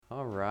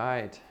All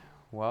right.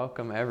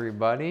 Welcome,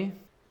 everybody.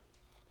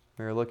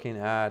 We're looking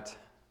at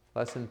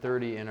Lesson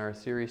 30 in our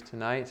series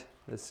tonight.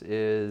 This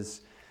is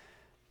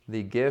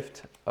the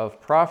gift of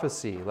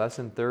prophecy,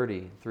 Lesson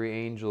 30, Three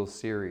Angels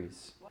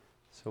series.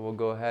 So we'll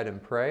go ahead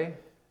and pray,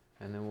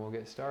 and then we'll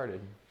get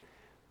started.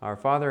 Our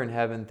Father in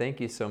heaven, thank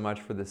you so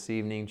much for this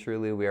evening.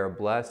 Truly, we are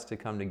blessed to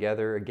come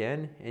together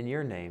again in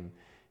your name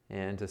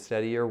and to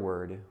study your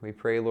word. We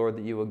pray, Lord,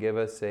 that you will give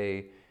us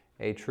a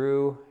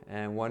true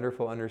and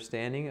wonderful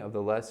understanding of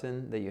the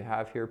lesson that you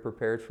have here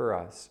prepared for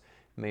us.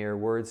 May your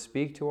words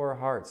speak to our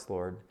hearts,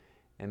 Lord,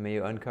 and may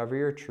you uncover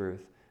your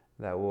truth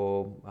that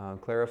will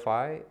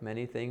clarify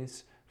many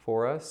things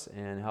for us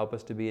and help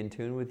us to be in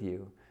tune with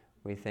you.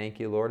 We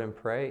thank you, Lord, and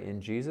pray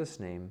in Jesus'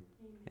 name.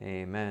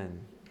 Amen.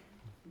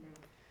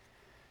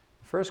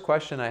 The first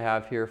question I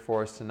have here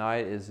for us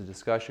tonight is a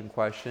discussion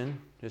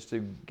question, just to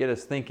get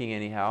us thinking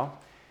anyhow.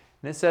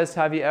 And it says,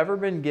 have you ever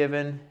been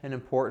given an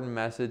important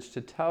message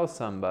to tell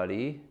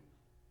somebody,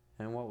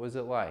 and what was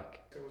it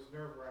like? It was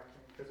nerve-wracking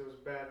because it was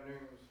bad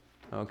news.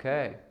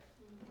 Okay.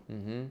 So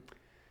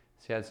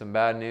you had some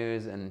bad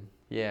news, and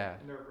yeah.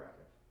 Nerve-wracking.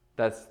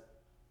 That's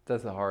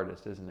the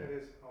hardest, isn't it?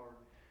 It is hard.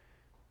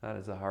 That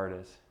is the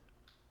hardest,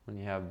 when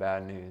you have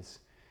bad news.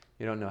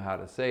 You don't know how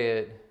to say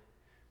it.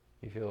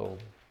 You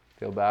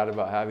feel bad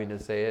about having to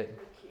say it,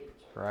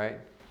 right?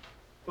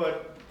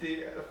 But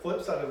the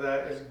flip side of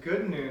that is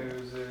good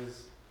news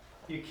is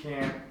you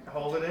can't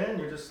hold it in.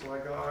 You're just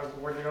like, oh,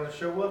 when they're going to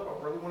show up,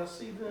 I really want to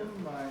see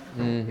them.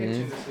 I'm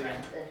itching to see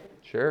them.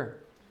 Sure.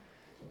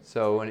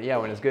 So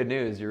when it's good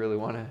news, you really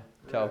want to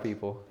tell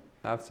people.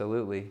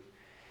 Absolutely.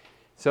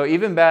 So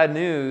even bad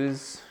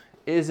news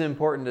is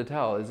important to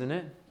tell, isn't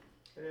it?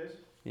 It is.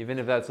 Even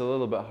if that's a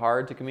little bit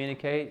hard to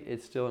communicate,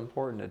 it's still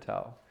important to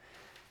tell.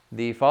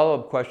 The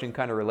follow-up question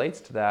kind of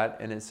relates to that,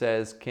 and it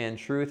says, can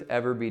truth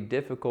ever be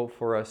difficult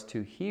for us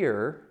to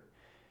hear?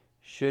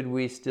 Should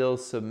we still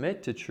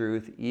submit to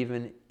truth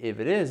even if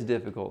it is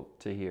difficult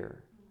to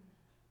hear?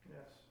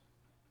 Yes.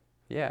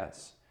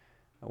 Yes.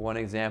 One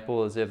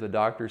example is if the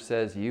doctor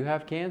says, you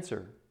have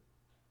cancer.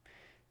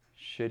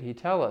 Should he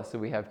tell us that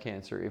we have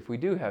cancer if we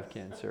do have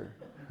cancer?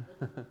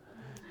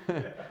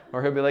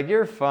 Or he'll be like,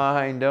 you're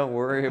fine, don't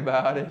worry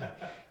about it.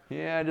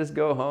 Yeah, just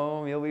go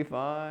home, you'll be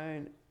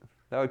fine.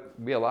 That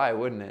would be a lie,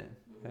 wouldn't it?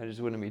 That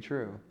just wouldn't be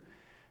true.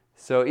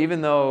 So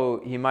even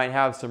though he might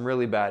have some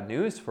really bad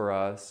news for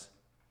us,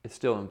 it's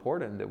still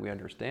important that we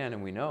understand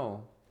and we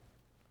know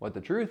what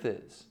the truth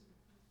is.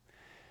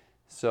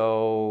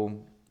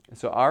 So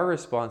our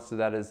response to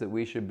that is that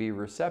we should be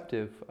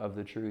receptive of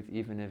the truth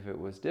even if it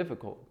was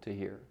difficult to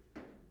hear.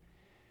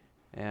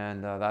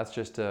 And that's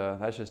just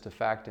a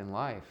fact in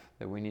life,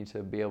 that we need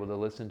to be able to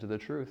listen to the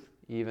truth,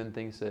 even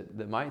things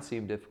that might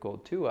seem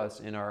difficult to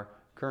us in our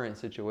current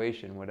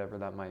situation, whatever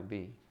that might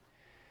be.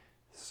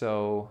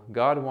 So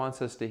God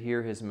wants us to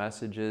hear His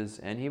messages,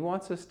 and He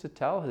wants us to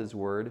tell His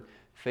word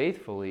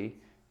faithfully,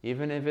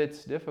 even if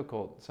it's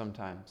difficult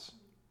sometimes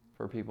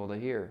for people to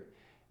hear.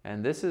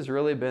 And this has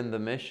really been the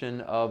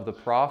mission of the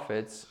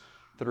prophets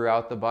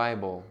throughout the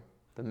Bible.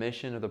 The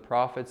mission of the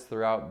prophets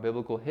throughout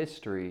biblical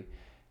history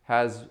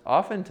has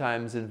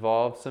oftentimes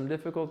involved some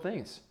difficult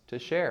things to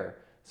share,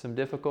 some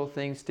difficult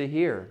things to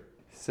hear.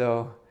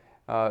 So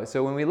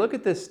when we look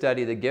at this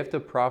study, the gift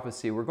of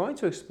prophecy, we're going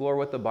to explore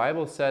what the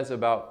Bible says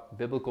about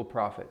biblical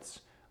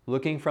prophets,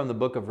 looking from the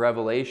book of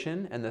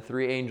Revelation and the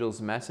three angels'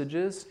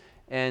 messages,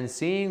 and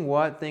seeing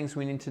what things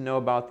we need to know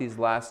about these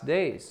last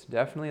days.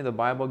 Definitely the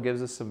Bible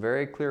gives us some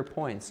very clear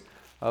points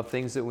of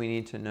things that we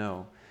need to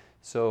know.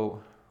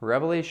 So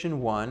Revelation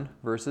 1,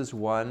 verses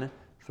 1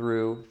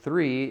 through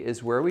 3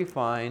 is where we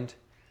find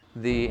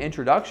the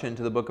introduction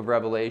to the book of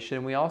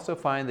Revelation. We also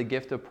find the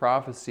gift of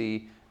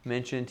prophecy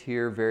mentioned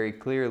here very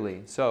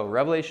clearly. So,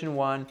 Revelation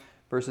 1,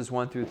 verses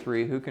 1 through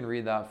 3, who can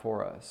read that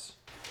for us?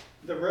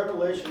 The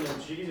revelation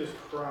of Jesus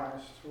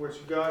Christ,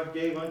 which God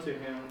gave unto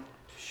him,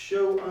 to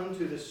show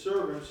unto the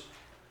servants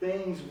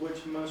things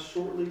which must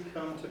shortly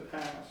come to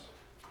pass.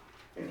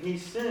 And he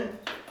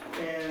sent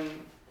and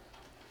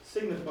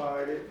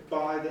signified it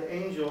by the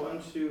angel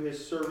unto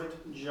his servant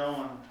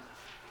John,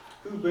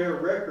 who bare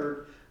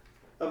record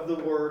of the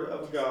word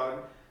of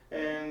God,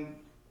 and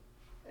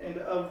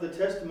of the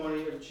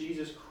testimony of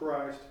Jesus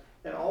Christ,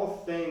 and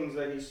all things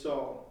that he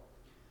saw.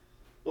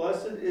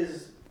 Blessed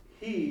is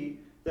he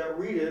that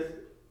readeth,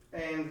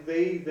 and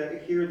they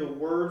that hear the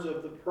words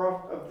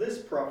of this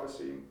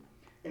prophecy,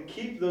 and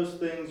keep those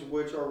things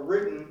which are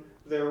written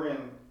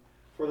therein,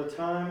 for the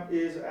time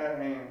is at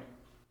hand.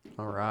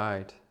 All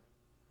right.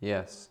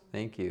 Yes,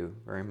 thank you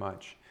very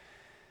much.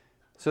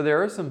 So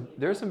there are some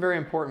very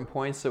important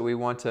points that we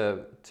want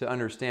to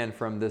understand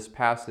from this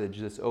passage,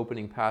 this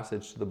opening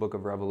passage to the book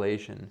of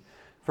Revelation.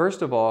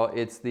 First of all,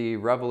 it's the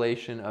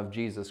revelation of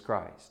Jesus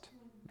Christ.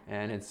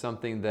 And it's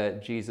something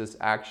that Jesus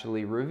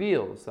actually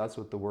reveals. That's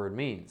what the word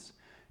means,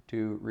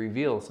 to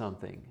reveal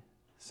something.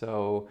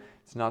 So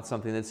it's not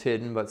something that's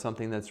hidden, but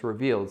something that's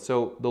revealed.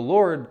 So the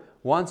Lord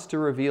wants to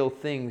reveal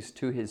things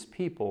to His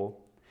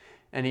people,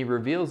 and He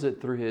reveals it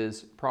through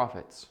His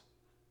prophets.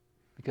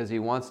 because He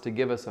wants to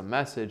give us a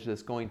message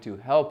that's going to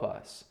help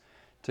us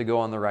to go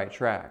on the right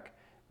track.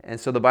 And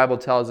so the Bible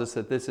tells us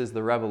that this is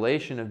the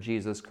revelation of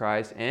Jesus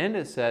Christ, and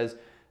it says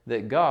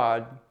that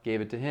God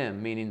gave it to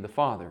Him, meaning the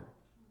Father.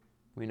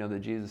 We know that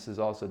Jesus is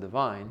also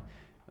divine,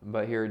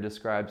 but here it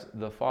describes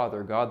the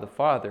Father. God the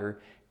Father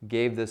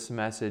gave this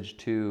message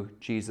to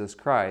Jesus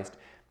Christ.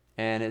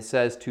 And it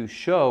says to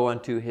show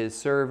unto His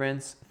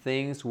servants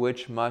things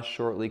which must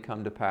shortly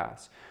come to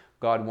pass.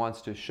 God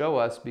wants to show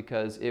us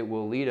because it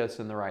will lead us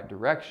in the right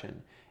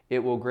direction. It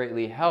will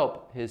greatly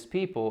help His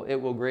people. It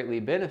will greatly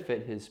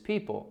benefit His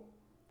people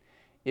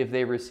if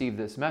they receive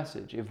this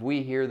message, if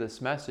we hear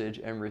this message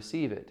and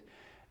receive it.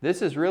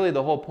 This is really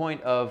the whole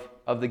point of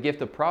the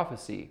gift of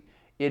prophecy.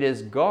 It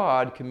is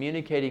God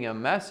communicating a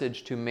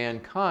message to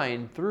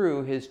mankind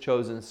through His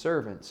chosen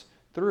servants,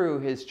 through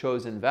His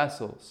chosen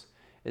vessels.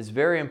 It's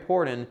very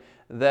important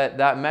that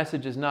that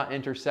message is not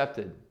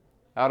intercepted.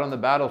 Out on the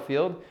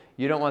battlefield,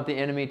 you don't want the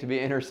enemy to be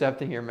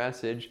intercepting your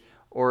message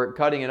or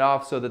cutting it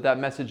off so that that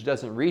message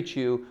doesn't reach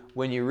you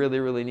when you really,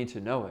 really need to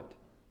know it.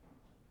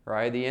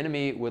 Right? The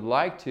enemy would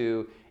like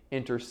to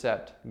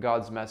intercept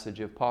God's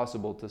message if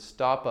possible, to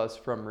stop us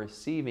from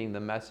receiving the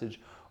message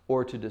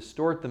or to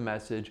distort the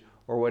message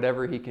or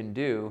whatever he can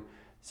do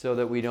so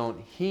that we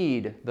don't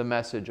heed the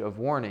message of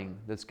warning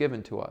that's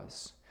given to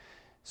us.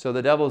 So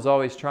the devil is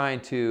always trying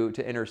to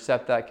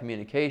intercept that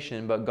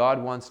communication, but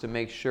God wants to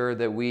make sure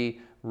that we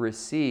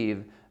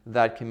receive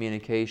that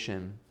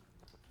communication.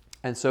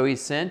 And so He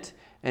sent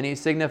and He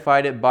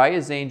signified it by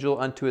His angel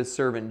unto His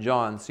servant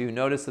John. So you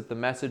notice that the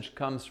message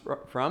comes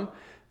from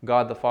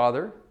God the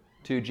Father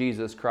to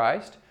Jesus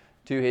Christ,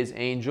 to His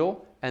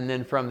angel, and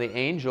then from the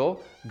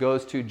angel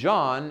goes to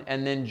John,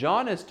 and then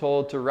John is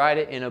told to write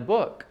it in a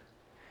book.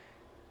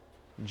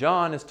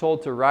 John is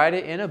told to write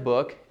it in a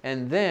book,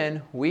 and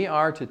then we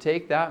are to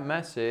take that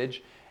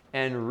message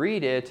and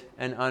read it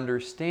and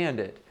understand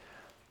it.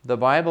 The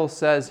Bible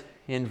says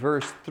in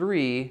verse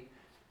 3,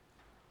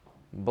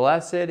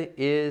 "Blessed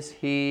is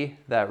he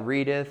that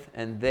readeth,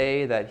 and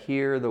they that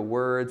hear the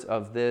words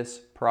of this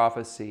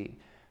prophecy."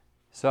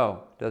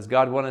 So, does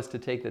God want us to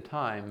take the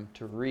time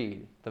to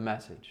read the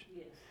message?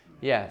 Yes.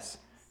 Yes,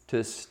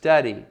 to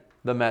study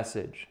the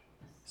message.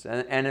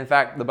 And in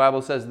fact, the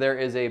Bible says there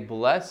is a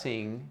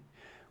blessing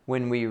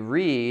when we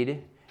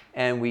read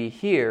and we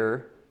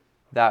hear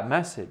that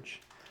message,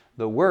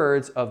 the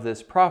words of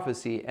this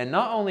prophecy. And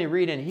not only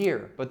read and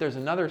hear, but there's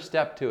another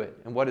step to it.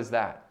 And what is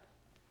that?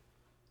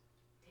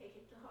 Take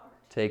it to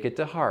heart. Take it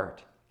to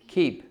heart.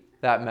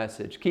 Keep that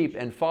message. Keep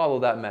and follow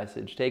that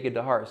message. Take it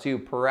to heart. So you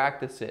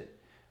practice it.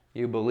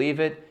 You believe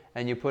it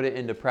and you put it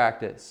into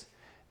practice.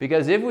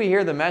 Because if we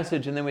hear the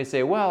message and then we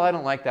say, well, I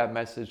don't like that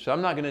message, so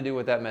I'm not going to do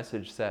what that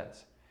message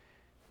says,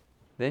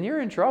 then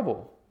you're in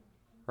trouble,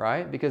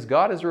 right? Because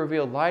God has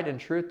revealed light and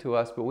truth to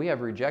us, but we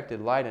have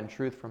rejected light and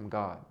truth from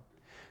God.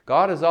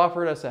 God has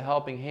offered us a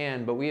helping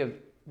hand, but we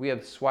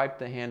have swiped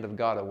the hand of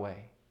God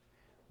away.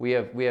 We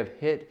have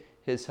hit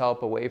His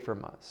help away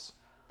from us.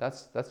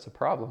 That's the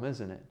problem,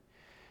 isn't it?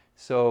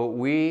 So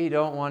we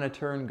don't want to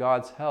turn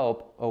God's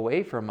help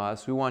away from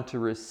us. We want to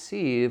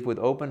receive with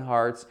open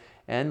hearts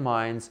and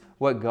minds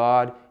what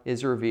God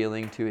is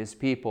revealing to His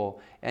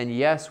people. And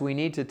yes, we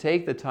need to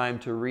take the time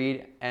to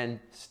read and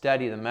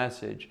study the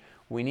message.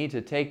 We need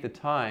to take the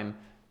time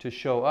to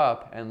show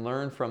up and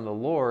learn from the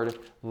Lord,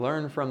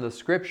 learn from the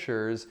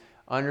Scriptures,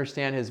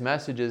 understand His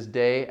messages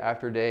day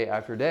after day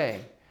after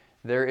day.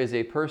 There is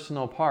a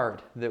personal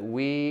part that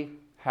we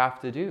have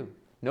to do.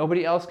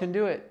 Nobody else can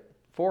do it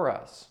for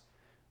us.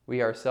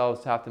 We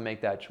ourselves have to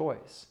make that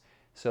choice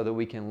so that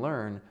we can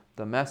learn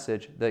the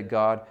message that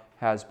God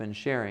has been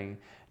sharing.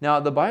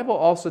 Now, the Bible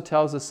also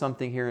tells us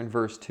something here in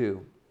verse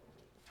 2.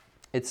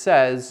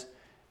 It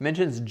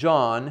mentions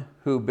John,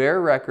 who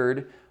bare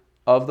record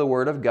of the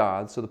Word of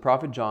God. So the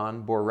prophet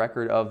John bore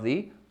record of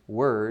the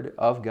Word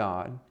of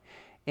God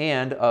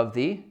and of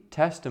the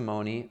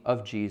testimony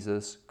of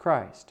Jesus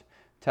Christ.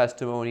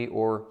 Testimony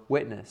or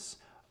witness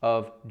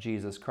of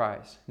Jesus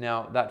Christ.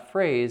 Now, that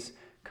phrase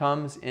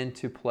comes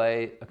into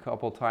play a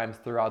couple times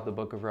throughout the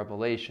book of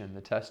Revelation,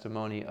 the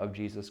testimony of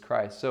Jesus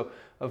Christ. So,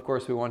 of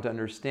course, we want to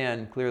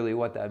understand clearly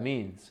what that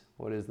means.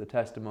 What is the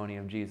testimony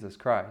of Jesus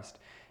Christ?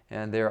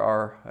 And there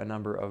are a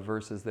number of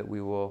verses that we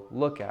will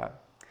look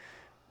at.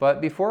 But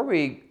before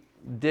we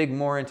dig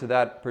more into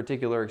that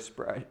particular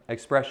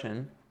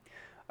expression,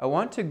 I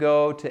want to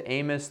go to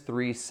Amos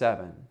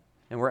 3:7.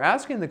 And we're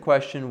asking the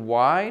question,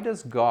 why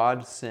does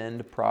God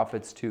send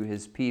prophets to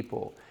His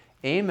people?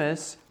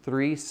 Amos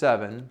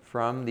 3:7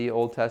 from the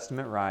Old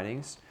Testament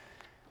writings.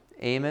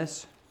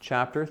 Amos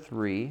chapter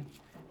 3.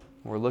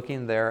 We're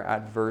looking there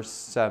at verse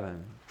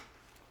 7.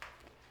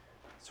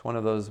 It's one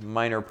of those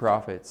minor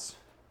prophets.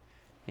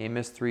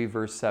 Amos 3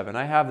 verse 7.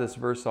 I have this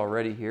verse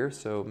already here,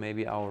 so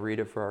maybe I'll read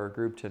it for our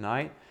group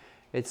tonight.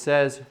 It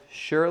says,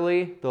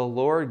 "Surely the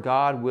Lord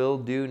God will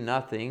do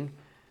nothing,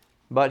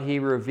 but He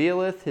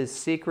revealeth His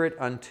secret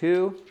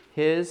unto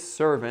His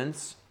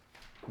servants,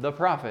 the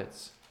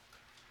prophets."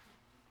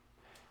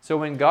 So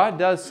when God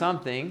does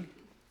something,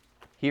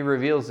 He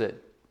reveals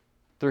it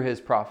through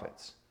his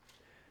prophets.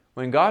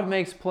 When God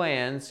makes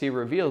plans, he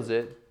reveals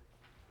it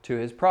to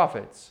his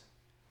prophets.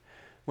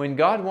 When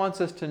God wants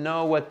us to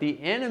know what the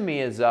enemy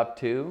is up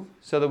to,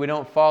 so that we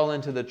don't fall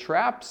into the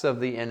traps of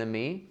the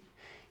enemy,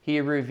 he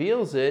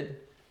reveals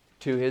it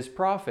to his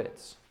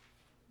prophets.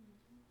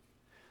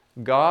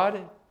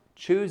 God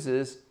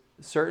chooses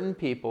certain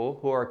people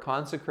who are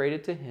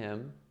consecrated to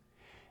him,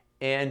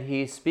 and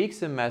he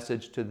speaks a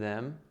message to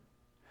them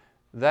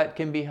that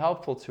can be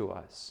helpful to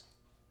us.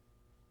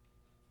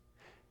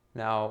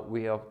 Now,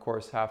 we of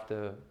course have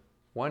to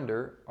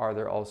wonder, are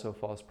there also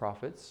false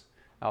prophets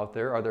out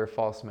there? Are there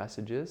false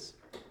messages?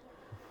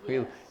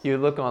 Yes. You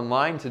look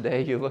online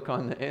today, you look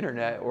on the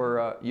internet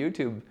or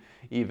YouTube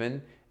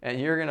even, and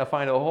you're going to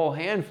find a whole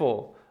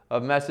handful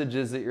of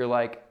messages that you're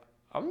like,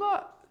 I'm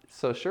not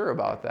so sure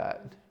about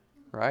that,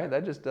 right?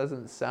 That just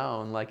doesn't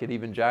sound like it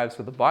even jives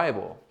with the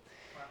Bible.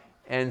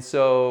 And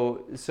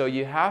so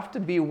you have to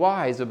be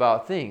wise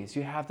about things.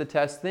 You have to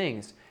test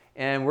things.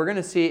 And we're going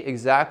to see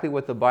exactly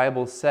what the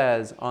Bible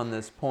says on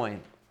this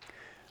point.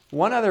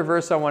 One other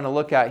verse I want to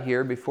look at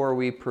here before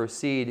we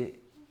proceed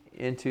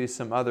into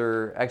some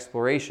other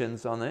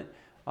explorations on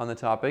the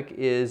topic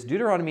is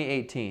Deuteronomy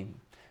 18.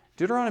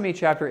 Deuteronomy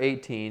chapter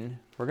 18,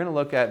 we're going to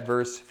look at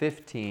verse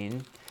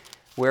 15,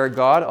 where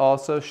God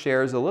also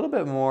shares a little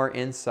bit more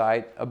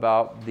insight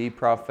about the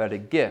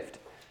prophetic gift.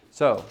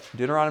 So,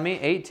 Deuteronomy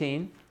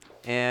 18,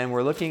 and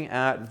we're looking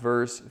at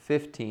verse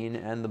 15,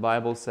 and the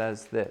Bible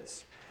says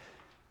this: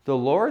 "The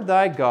Lord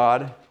thy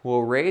God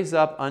will raise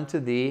up unto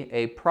thee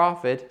a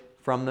prophet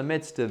from the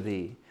midst of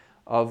thee,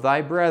 of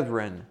thy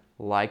brethren,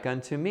 like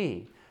unto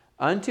me.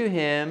 Unto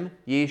him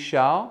ye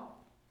shall,"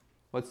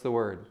 what's the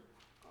word?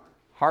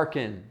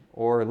 Hearken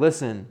or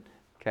listen.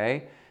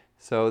 Okay?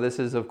 So this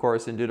is, of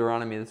course, in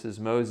Deuteronomy, this is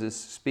Moses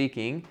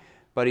speaking.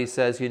 But he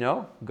says,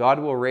 God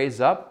will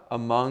raise up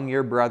among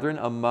your brethren,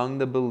 among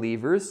the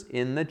believers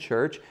in the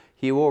church,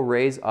 he will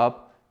raise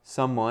up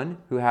someone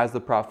who has the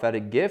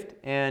prophetic gift,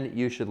 and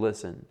you should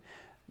listen.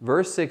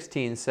 Verse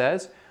 16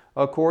 says,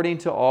 "According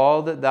to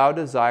all that thou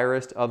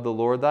desirest of the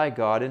Lord thy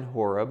God in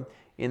Horeb,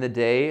 in the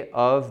day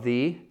of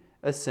the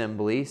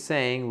assembly,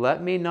 saying,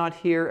 Let me not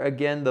hear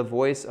again the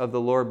voice of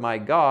the Lord my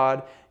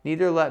God,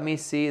 neither let me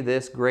see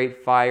this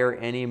great fire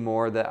any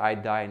more, that I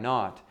die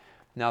not."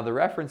 Now the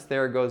reference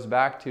there goes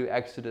back to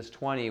Exodus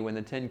 20, when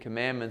the 10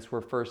 Commandments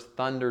were first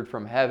thundered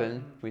from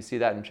heaven. We see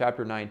that in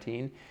chapter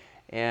 19.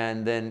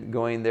 And then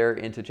going there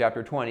into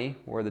chapter 20,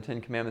 where the 10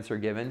 Commandments are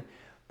given,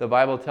 the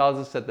Bible tells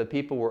us that the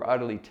people were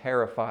utterly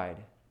terrified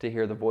to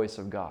hear the voice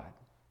of God.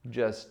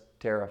 Just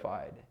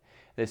terrified.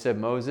 They said,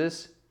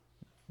 "Moses,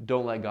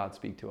 don't let God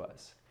speak to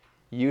us.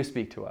 You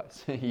speak to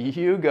us.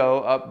 You go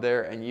up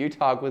there and you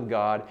talk with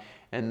God,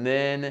 and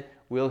then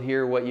we'll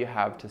hear what you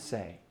have to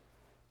say."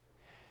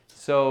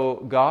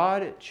 So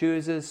God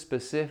chooses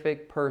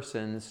specific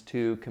persons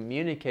to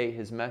communicate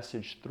his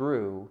message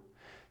through,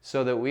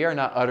 so that we are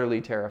not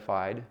utterly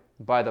terrified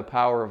by the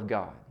power of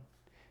God.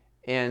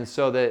 And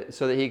so that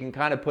he can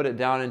kind of put it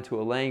down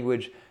into a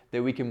language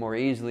that we can more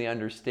easily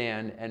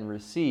understand and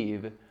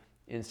receive,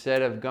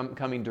 instead of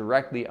coming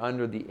directly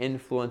under the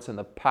influence and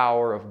the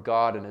power of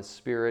God and his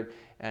Spirit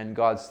and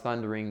God's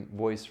thundering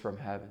voice from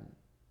heaven.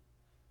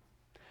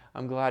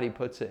 I'm glad he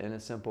puts it in a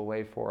simple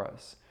way for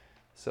us,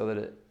 so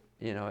that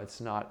it's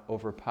not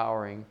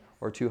overpowering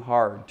or too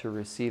hard to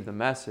receive the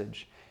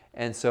message.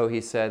 And so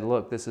he said,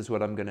 look, this is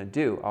what I'm going to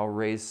do. I'll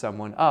raise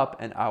someone up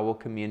and I will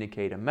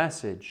communicate a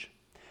message.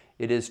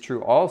 It is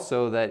true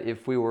also that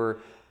if we were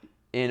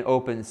in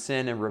open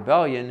sin and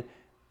rebellion,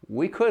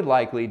 we could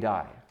likely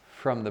die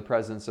from the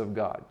presence of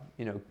God.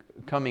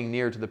 Coming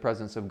near to the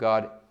presence of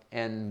God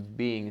and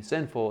being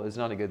sinful is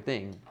not a good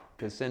thing,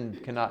 because sin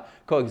cannot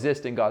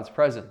coexist in God's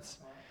presence.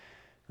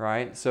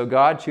 Right? So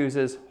God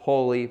chooses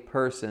holy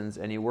persons,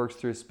 and he works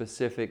through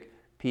specific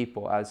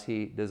people as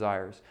he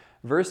desires.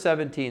 Verse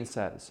 17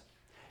 says,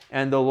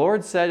 "And the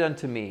Lord said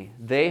unto me,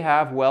 They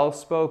have well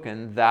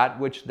spoken that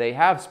which they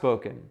have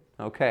spoken."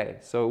 Okay,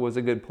 so it was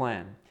a good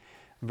plan.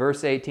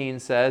 Verse 18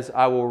 says,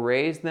 "I will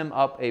raise them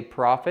up a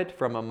prophet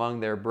from among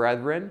their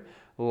brethren,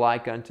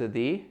 like unto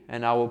thee,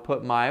 and I will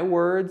put my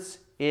words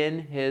in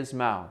his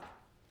mouth,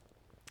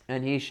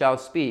 and he shall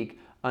speak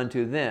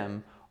unto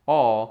them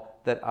all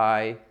that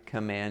I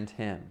command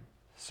him."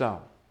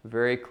 So,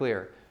 very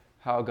clear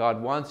how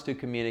God wants to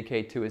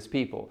communicate to his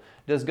people.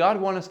 Does God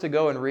want us to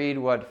go and read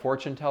what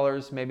fortune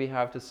tellers maybe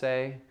have to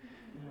say?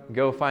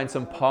 Go find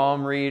some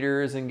palm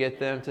readers and get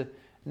them to...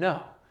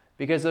 No,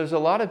 because there's a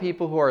lot of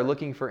people who are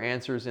looking for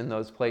answers in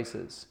those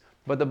places.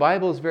 But the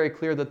Bible is very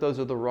clear that those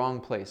are the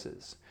wrong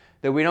places.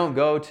 That we don't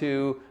go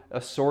to a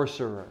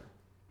sorcerer,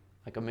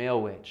 like a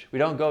male witch. We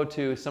don't go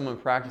to someone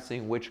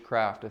practicing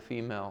witchcraft, a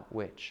female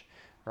witch.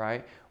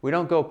 Right? We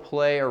don't go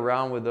play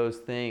around with those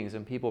things,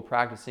 and people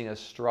practicing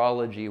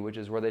astrology, which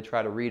is where they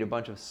try to read a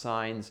bunch of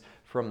signs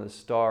from the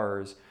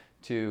stars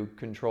to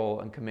control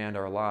and command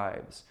our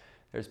lives.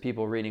 There's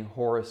people reading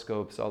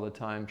horoscopes all the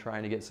time,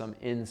 trying to get some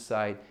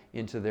insight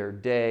into their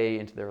day,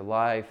 into their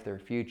life, their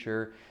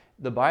future.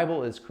 The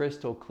Bible is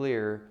crystal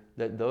clear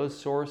that those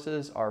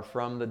sources are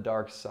from the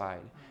dark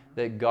side.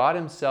 That God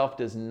himself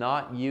does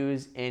not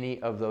use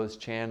any of those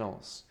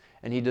channels.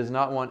 And he does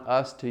not want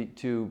us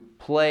to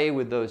play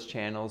with those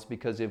channels,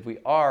 because if we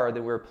are,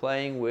 then we're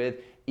playing with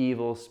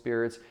evil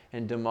spirits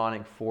and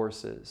demonic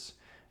forces.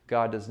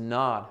 God does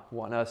not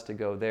want us to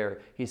go there.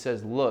 He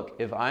says, look,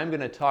 if I'm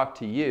going to talk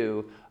to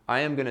you, I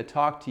am going to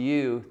talk to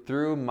you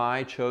through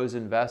my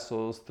chosen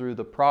vessels, through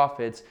the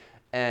prophets,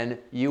 and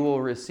you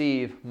will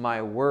receive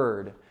my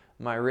word,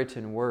 my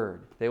written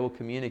word. They will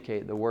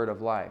communicate the word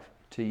of life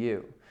to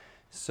you.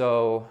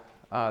 So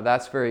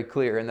that's very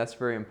clear, and that's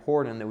very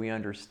important that we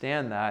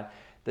understand that,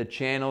 the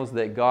channels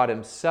that God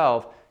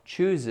himself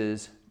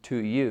chooses to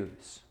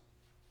use.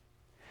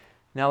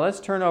 Now let's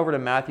turn over to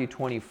Matthew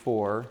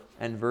 24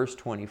 and verse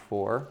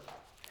 24,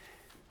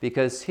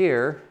 because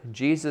here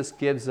Jesus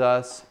gives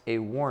us a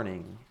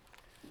warning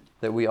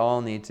that we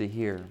all need to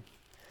hear.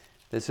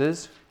 This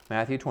is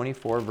Matthew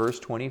 24, verse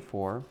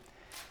 24,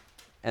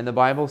 and the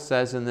Bible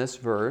says in this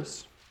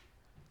verse,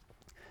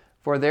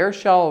 "For there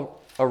shall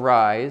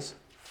arise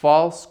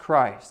false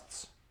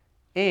Christs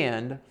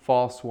and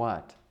false"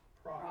 what?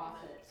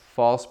 Prophets.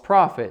 "False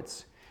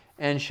prophets,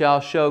 and shall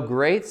show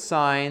great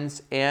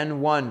signs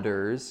and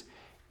wonders,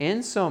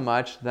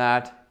 insomuch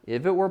that,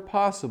 if it were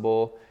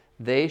possible,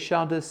 they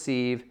shall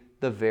deceive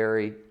the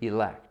very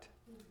elect."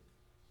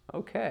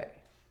 Okay.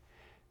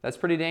 That's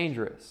pretty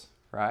dangerous,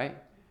 right?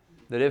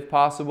 That if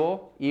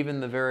possible, even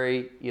the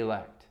very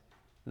elect,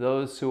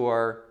 those who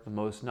are the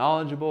most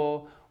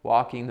knowledgeable,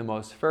 walking the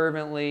most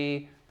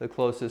fervently, the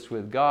closest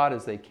with God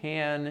as they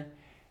can.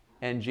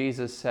 And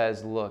Jesus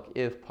says, look,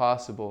 if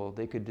possible,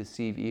 they could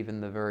deceive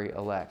even the very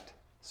elect.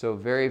 So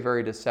very,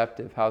 very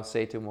deceptive how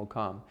Satan will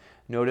come.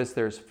 Notice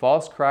there's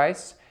false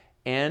Christs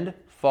and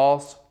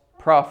false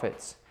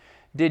prophets.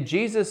 Did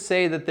Jesus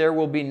say that there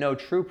will be no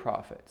true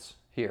prophets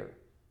here?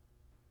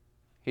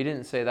 He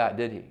didn't say that,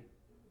 did he?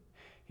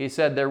 He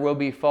said there will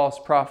be false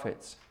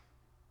prophets.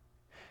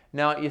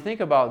 Now, you think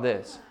about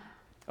this.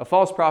 A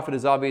false prophet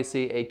is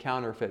obviously a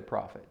counterfeit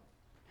prophet.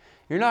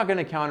 You're not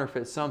going to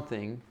counterfeit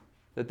something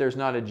that there's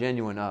not a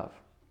genuine of,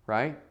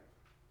 right?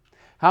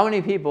 How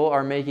many people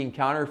are making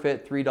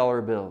counterfeit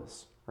 $3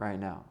 bills right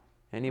now?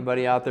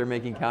 Anybody out there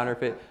making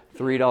counterfeit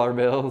 $3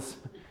 bills?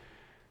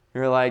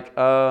 You're like,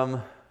 I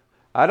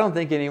don't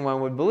think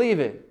anyone would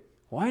believe it.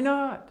 Why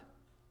not?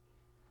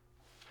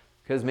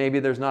 Because maybe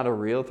there's not a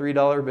real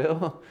 $3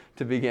 bill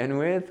to begin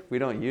with. We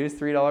don't use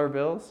 $3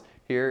 bills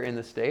here in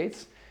the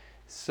States.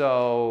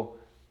 So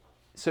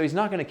he's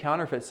not going to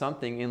counterfeit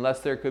something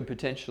unless there could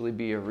potentially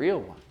be a real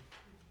one.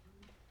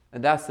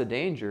 And that's the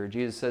danger.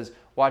 Jesus says,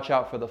 watch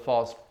out for the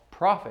false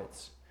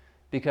prophets,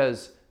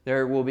 because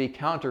there will be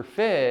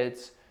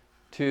counterfeits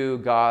to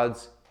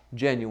God's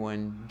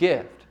genuine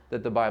gift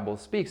that the Bible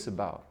speaks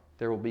about.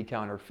 There will be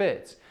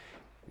counterfeits.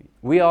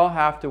 We all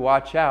have to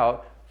watch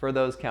out for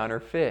those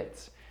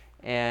counterfeits.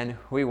 And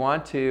we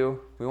want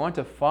to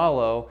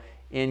follow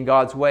in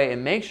God's way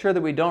and make sure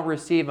that we don't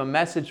receive a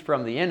message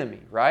from the enemy,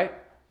 right?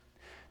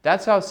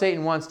 That's how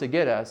Satan wants to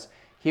get us.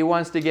 He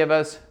wants to give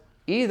us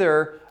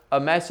either a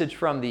message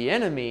from the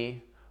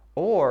enemy,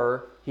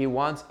 or he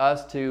wants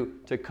us to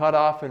cut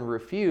off and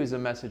refuse a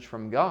message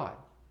from God.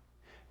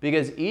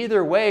 Because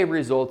either way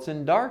results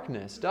in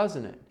darkness,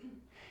 doesn't it?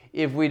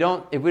 If we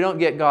don't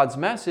get God's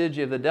message,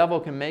 if the devil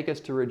can make us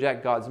to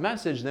reject God's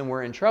message, then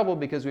we're in trouble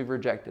because we've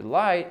rejected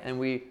light, and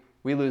we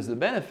lose the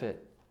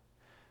benefit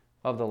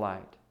of the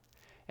light.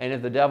 And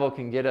if the devil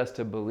can get us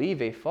to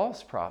believe a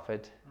false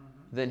prophet,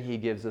 then he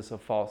gives us a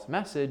false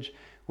message,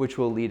 which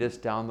will lead us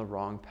down the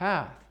wrong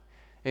path.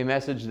 A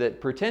message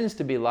that pretends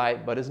to be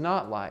light but is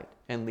not light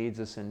and leads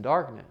us in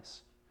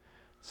darkness.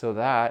 So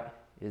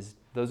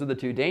those are the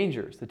two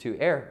dangers, the two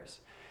errors.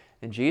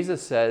 And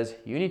Jesus says,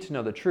 you need to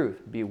know the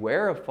truth.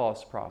 Beware of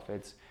false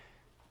prophets,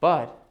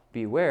 but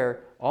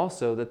beware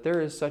also that there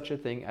is such a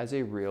thing as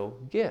a real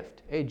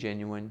gift, a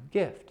genuine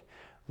gift.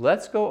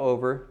 Let's go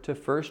over to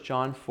 1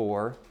 John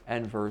 4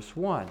 and verse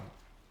 1,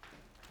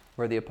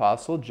 where the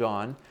Apostle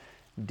John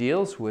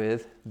deals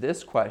with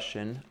this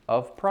question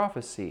of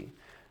prophecy.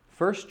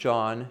 1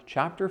 John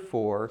chapter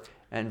 4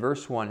 and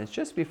verse 1. It's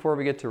just before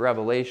we get to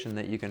Revelation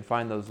that you can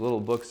find those little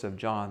books of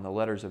John, the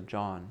letters of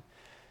John.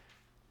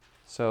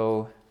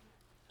 So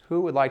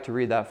who would like to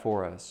read that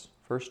for us?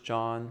 1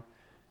 John,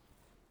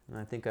 and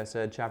I think I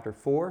said chapter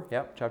 4.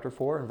 Yep, chapter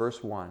 4 and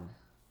verse 1.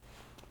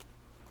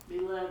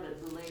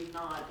 Beloved, believe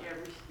not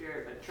every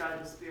spirit, but try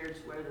the spirits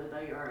whether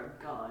they are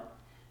of God,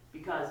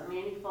 because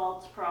many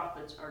false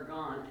prophets are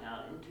gone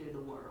out into the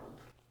world.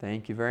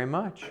 Thank you very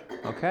much.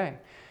 Okay.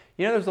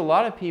 You know, there's a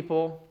lot of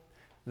people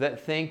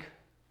that think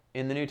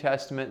in the New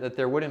Testament that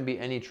there wouldn't be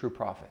any true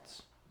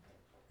prophets.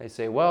 They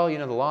say, well,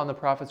 the law and the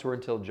prophets were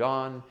until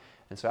John,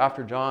 and so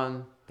after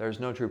John, there's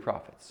no true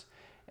prophets.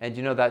 And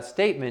that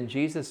statement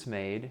Jesus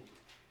made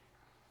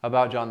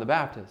about John the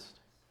Baptist.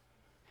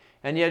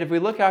 And yet, if we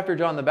look after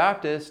John the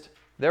Baptist,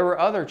 there were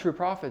other true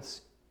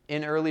prophets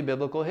in early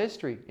biblical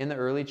history, in the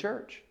early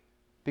church.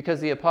 Because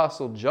the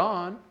Apostle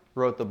John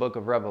wrote the book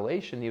of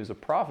Revelation, he was a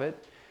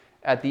prophet,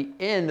 at the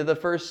end of the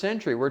first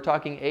century. We're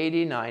talking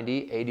AD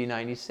 90, AD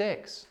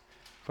 96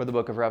 for the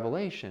book of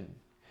Revelation.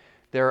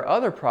 There are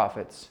other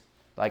prophets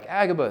like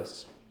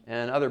Agabus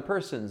and other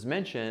persons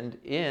mentioned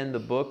in the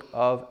book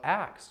of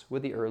Acts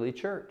with the early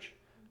church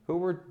who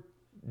were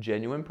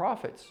genuine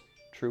prophets,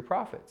 true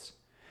prophets.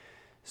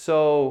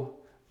 So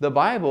the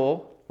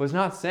Bible was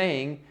not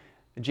saying,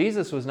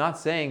 Jesus was not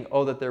saying,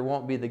 oh, that there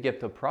won't be the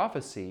gift of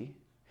prophecy.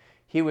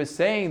 He was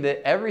saying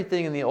that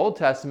everything in the Old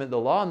Testament, the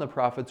law and the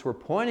prophets, were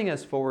pointing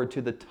us forward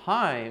to the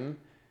time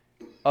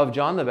of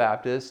John the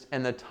Baptist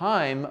and the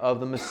time of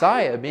the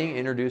Messiah being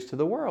introduced to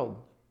the world.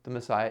 The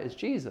Messiah is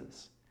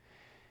Jesus.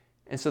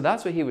 And so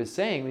that's what he was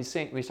saying. He's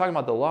talking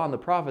about the law and the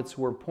prophets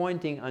were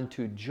pointing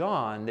unto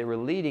John. They were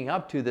leading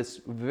up to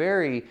this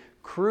very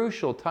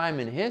crucial time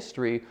in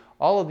history.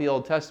 All of the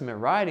Old Testament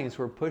writings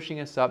were pushing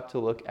us up to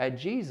look at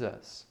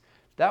Jesus.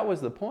 That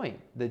was the point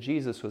that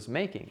Jesus was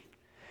making.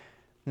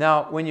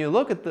 Now, when you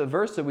look at the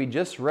verse that we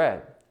just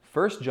read,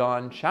 1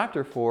 John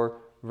chapter 4,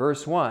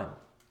 verse 1,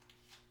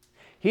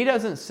 he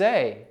doesn't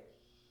say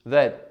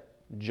that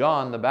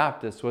John the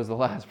Baptist was the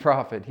last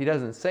prophet. He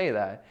doesn't say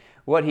that.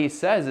 What he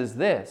says is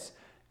this,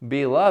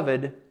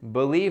 Beloved,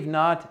 believe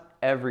not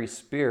every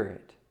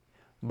spirit,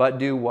 but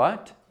do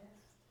what?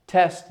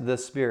 Test the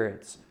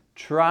spirits.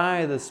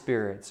 Try the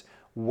spirits,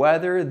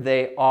 whether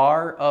they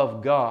are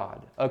of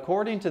God.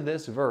 According to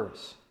this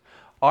verse,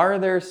 are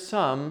there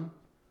some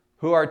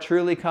who are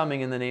truly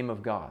coming in the name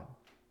of God?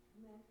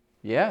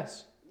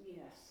 Yes.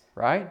 Yes.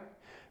 Right?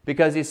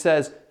 Because he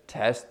says,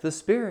 test the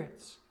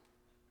spirits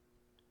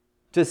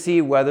to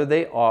see whether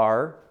they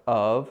are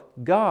of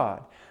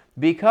God.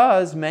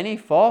 Because many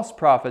false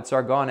prophets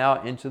are gone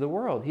out into the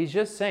world. He's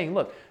just saying,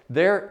 look,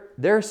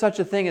 there's such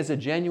a thing as a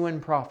genuine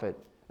prophet,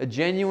 a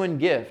genuine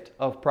gift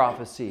of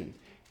prophecy.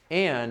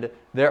 And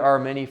there are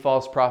many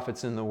false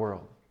prophets in the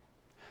world.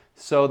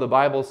 So the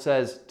Bible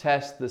says,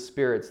 test the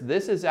spirits.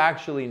 This is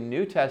actually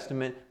New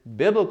Testament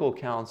biblical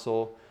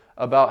counsel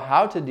about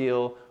how to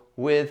deal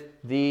with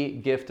the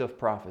gift of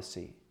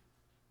prophecy.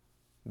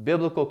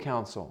 Biblical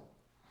counsel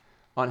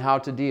on how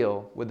to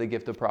deal with the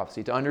gift of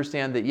prophecy. To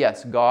understand that,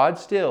 yes, God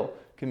still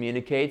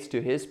communicates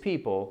to His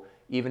people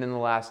even in the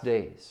last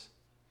days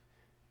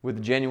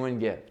with genuine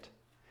gift.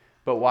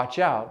 But watch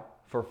out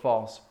for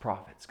false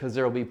prophets, because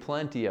there will be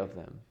plenty of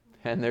them.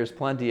 And there's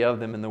plenty of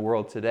them in the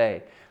world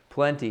today.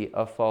 Plenty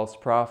of false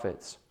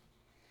prophets.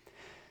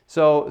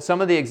 So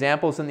some of the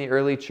examples in the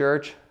early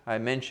church, I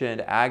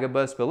mentioned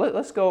Agabus, but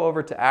let's go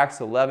over to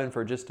Acts 11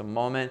 for just a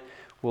moment.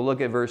 We'll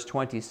look at verse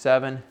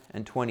 27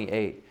 and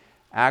 28.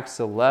 Acts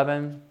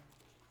 11,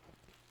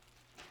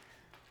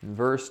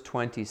 verse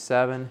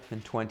 27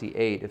 and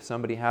 28. If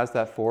somebody has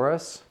that for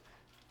us,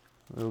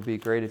 it would be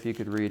great if you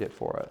could read it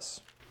for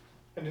us.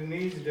 And in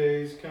these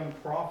days come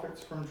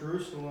prophets from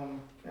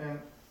Jerusalem and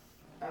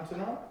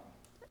Antioch.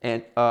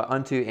 And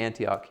unto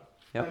Antioch.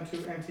 Yep.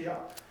 Unto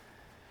Antioch.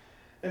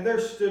 And there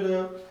stood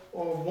up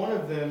one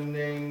of them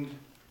named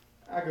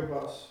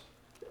Agabus,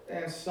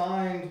 and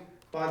signed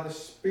by the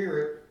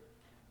Spirit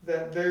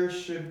that there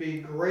should be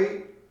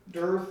great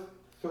dearth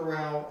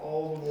throughout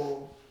all the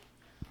world,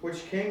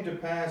 which came to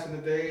pass in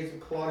the days of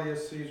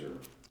Claudius Caesar.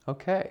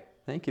 Okay,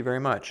 thank you very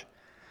much.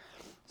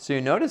 So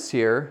you notice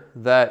here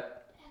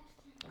that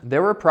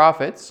there were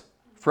prophets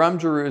from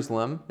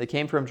Jerusalem. They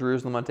came from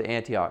Jerusalem unto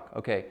Antioch.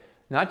 Okay,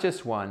 not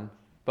just one,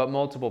 but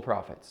multiple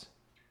prophets.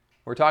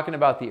 We're talking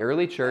about the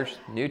early church,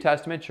 New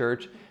Testament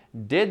church.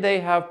 Did they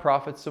have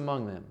prophets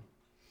among them?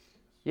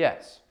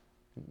 Yes.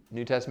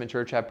 New Testament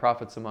church had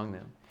prophets among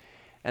them.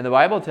 And the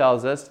Bible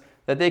tells us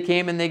that they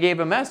came and they gave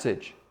a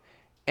message.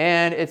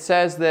 And it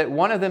says that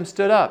one of them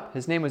stood up.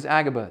 His name was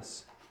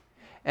Agabus.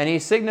 And he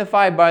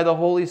signified by the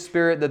Holy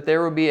Spirit that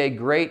there would be a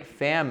great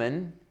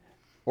famine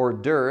or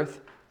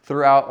dearth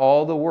throughout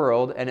all the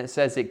world. And it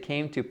says it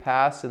came to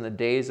pass in the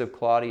days of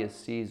Claudius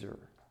Caesar.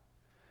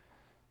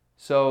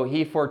 So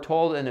he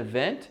foretold an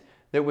event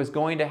that was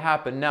going to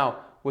happen. Now,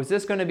 was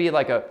this going to be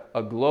like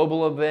a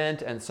global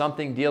event and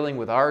something dealing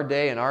with our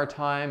day and our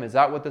time? Is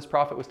that what this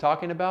prophet was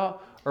talking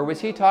about? Or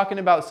was he talking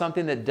about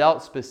something that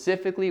dealt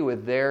specifically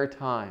with their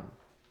time?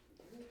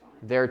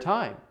 Their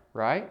time,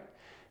 right?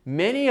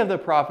 Many of the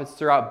prophets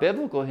throughout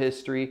biblical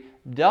history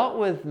dealt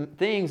with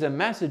things and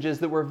messages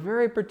that were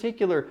very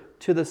particular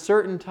to the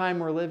certain time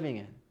we're living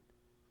in,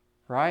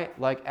 right?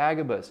 Like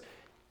Agabus,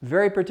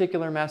 very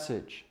particular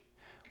message.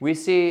 We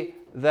see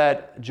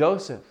that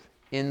Joseph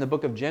in the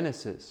book of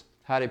Genesis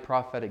had a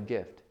prophetic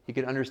gift. He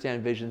could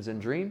understand visions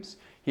and dreams.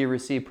 He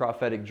received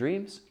prophetic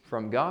dreams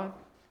from God.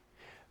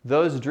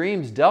 Those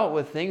dreams dealt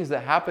with things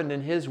that happened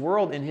in his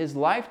world in his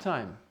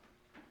lifetime.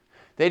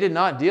 They did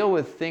not deal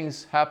with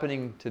things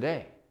happening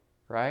today,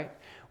 right?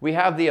 We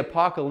have the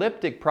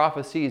apocalyptic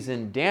prophecies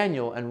in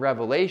Daniel and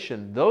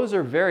Revelation. Those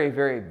are very,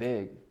 very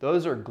big.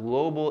 Those are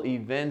global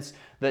events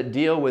that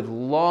deal with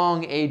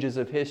long ages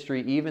of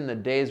history, even the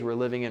days we're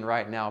living in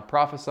right now,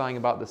 prophesying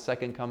about the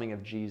second coming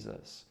of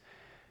Jesus.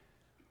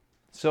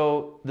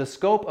 So the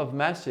scope of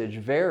message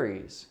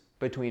varies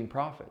between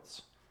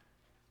prophets.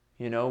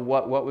 You know,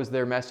 what was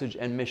their message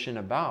and mission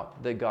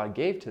about that God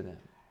gave to them?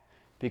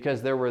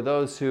 because there were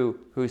those who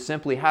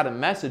simply had a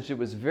message that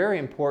was very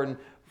important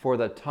for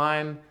the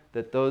time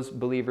that those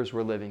believers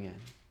were living in.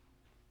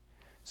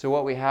 So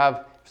what we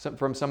have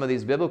from some of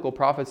these biblical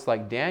prophets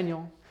like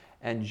Daniel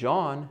and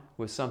John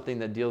was something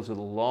that deals with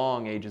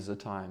long ages of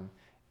time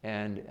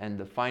and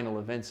the final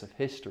events of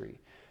history.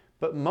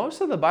 But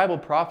most of the Bible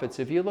prophets,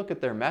 if you look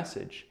at their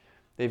message,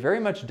 they very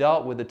much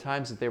dealt with the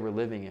times that they were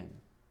living in.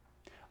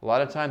 A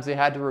lot of times they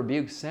had to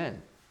rebuke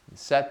sin,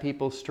 set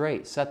people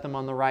straight, set them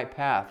on the right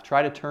path,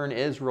 try to turn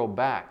Israel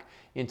back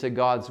into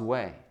God's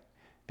way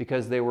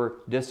because they were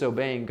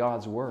disobeying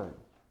God's word,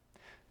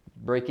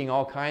 breaking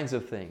all kinds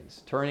of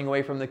things, turning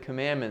away from the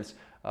commandments,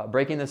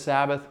 breaking the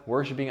Sabbath,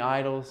 worshiping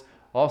idols,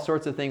 all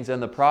sorts of things.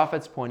 And the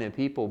prophets pointed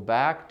people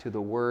back to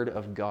the word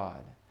of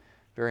God.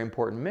 Very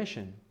important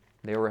mission.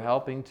 They were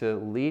helping to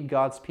lead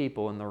God's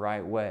people in the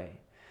right way.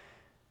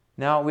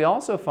 Now, we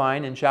also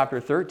find in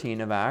chapter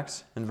 13 of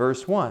Acts, in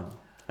verse 1,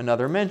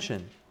 another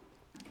mention.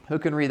 Who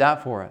can read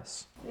that for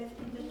us? In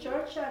the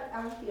church at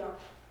Antioch,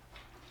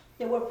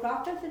 there were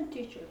prophets and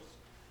teachers.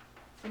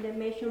 And they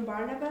mentioned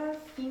Barnabas,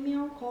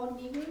 Simeon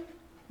called Niger,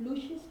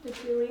 Lucius the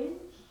Syrian,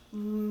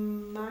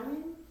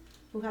 Manaen,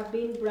 who have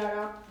been brought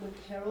up with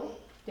Herod,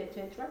 the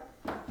Tetrarch,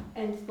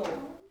 and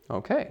Saul.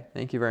 Okay,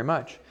 thank you very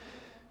much.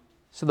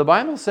 So the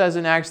Bible says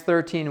in Acts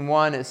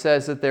 13:1, it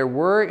says that there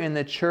were in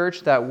the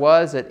church that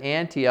was at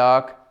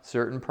Antioch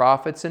certain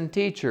prophets and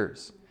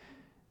teachers,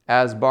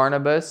 as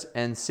Barnabas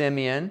and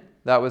Simeon,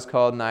 that was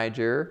called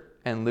Niger,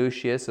 and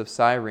Lucius of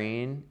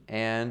Cyrene,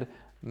 and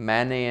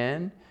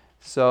Manaen.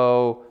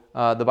 So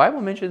the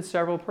Bible mentions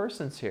several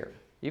persons here,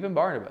 even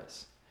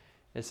Barnabas.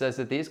 It says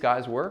that these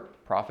guys were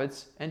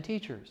prophets and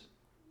teachers.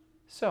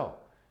 So,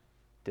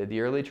 did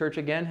the early church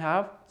again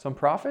have some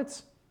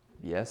prophets?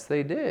 Yes,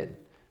 they did.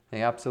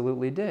 They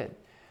absolutely did.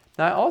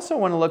 Now, I also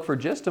want to look for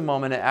just a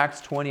moment at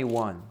Acts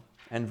 21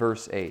 and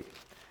verse 8.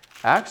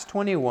 Acts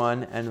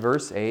 21 and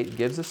verse 8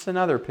 gives us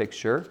another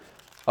picture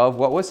of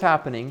what was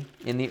happening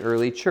in the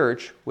early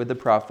church with the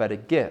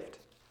prophetic gift.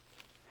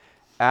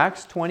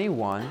 Acts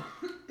 21,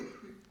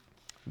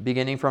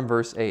 beginning from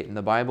verse 8. And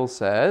the Bible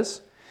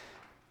says,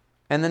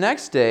 "And the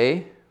next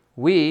day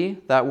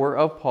we that were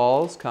of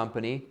Paul's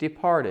company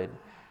departed,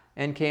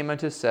 and came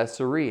unto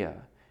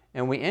Caesarea.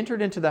 And we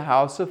entered into the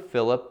house of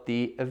Philip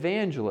the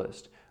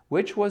evangelist,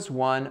 which was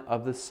one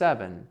of the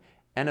 7,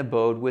 and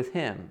abode with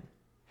him.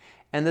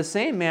 And the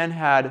same man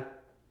had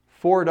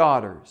 4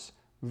 daughters,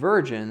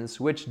 virgins,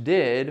 which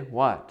did"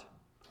 what?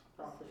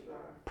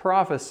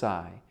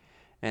 Prophesy.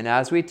 And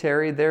as we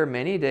tarried there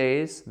many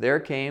days, there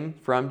came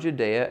from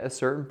Judea a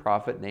certain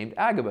prophet named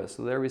Agabus.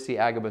 So there we see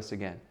Agabus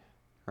again,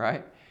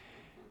 right?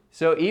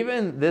 So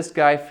even this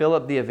guy,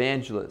 Philip the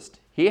evangelist,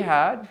 he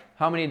had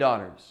how many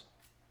daughters?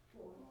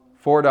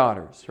 4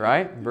 daughters,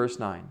 right? Verse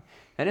 9.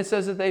 And it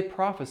says that they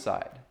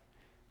prophesied.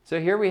 So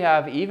here we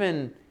have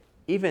even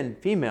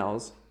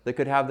females that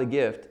could have the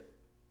gift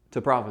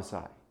to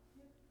prophesy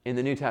in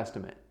the New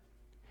Testament.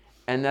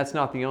 And that's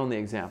not the only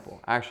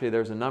example. Actually,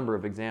 there's a number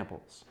of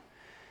examples.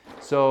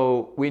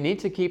 So we need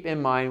to keep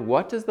in mind,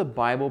 what does the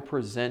Bible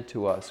present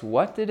to us?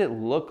 What did it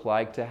look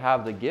like to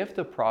have the gift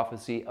of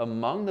prophecy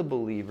among the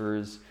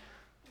believers,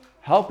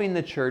 helping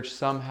the church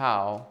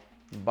somehow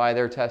by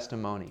their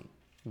testimony,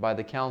 by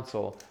the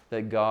counsel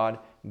that God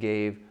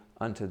gave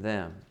unto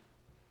them?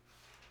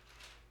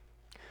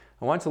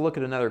 I want to look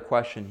at another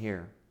question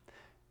here.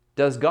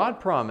 Does God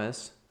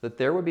promise that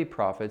there would be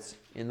prophets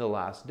in the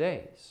last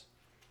days?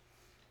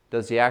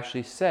 Does He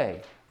actually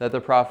say that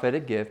the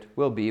prophetic gift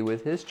will be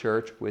with His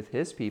church, with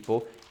His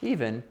people,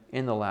 even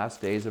in the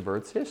last days of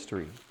Earth's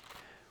history?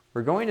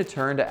 We're going to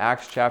turn to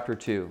Acts chapter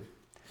 2.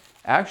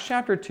 Acts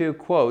chapter 2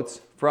 quotes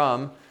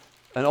from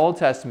an Old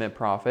Testament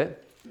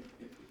prophet.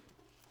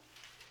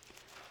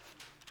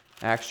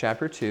 Acts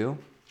chapter 2.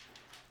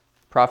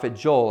 Prophet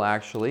Joel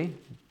actually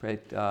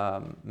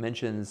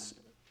mentions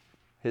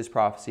his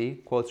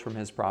prophecy, quotes from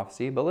his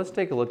prophecy. But let's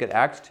take a look at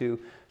Acts 2,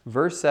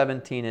 verse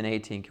 17 and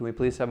 18. Can we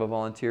please have a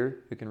volunteer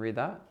who can read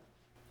that?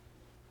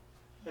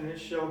 "And it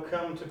shall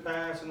come to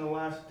pass in the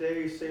last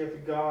days,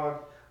 saith God,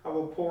 I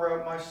will pour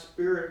out my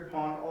spirit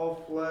upon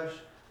all flesh,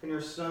 and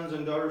your sons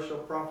and daughters shall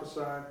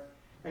prophesy,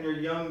 and your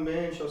young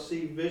men shall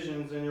see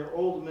visions, and your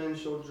old men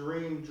shall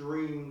dream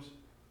dreams.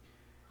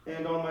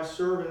 And on my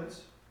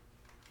servants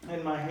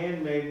and my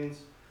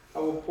handmaidens I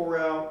will pour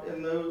out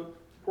in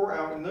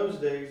those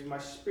days my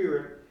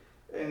spirit,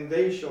 and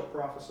they shall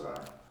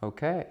prophesy."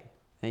 Okay,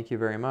 thank you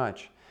very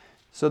much.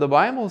 So the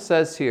Bible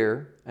says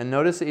here, and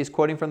notice that he's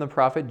quoting from the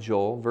prophet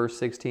Joel. Verse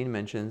 16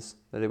 mentions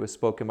that it was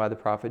spoken by the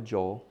prophet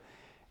Joel.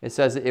 It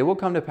says that it will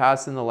come to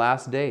pass in the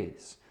last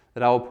days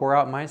that I will pour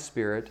out my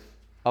spirit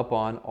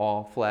upon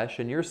all flesh,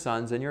 and your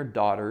sons and your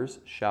daughters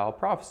shall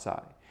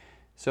prophesy.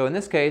 So in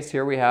this case,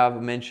 here we have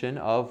a mention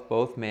of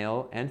both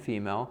male and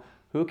female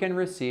who can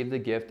receive the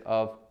gift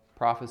of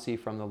prophecy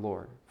from the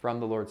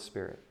Lord's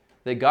Spirit.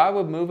 That God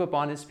would move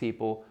upon His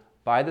people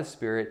by the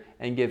Spirit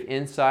and give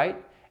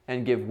insight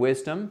and give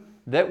wisdom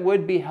that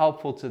would be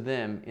helpful to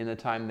them in the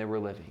time they were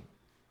living.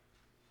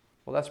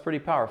 Well, that's pretty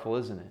powerful,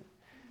 isn't it?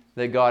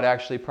 that God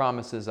actually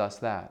promises us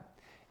that.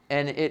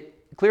 And it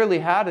clearly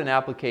had an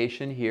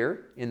application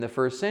here in the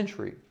first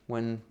century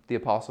when the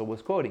apostle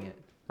was quoting it,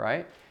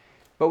 right?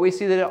 But we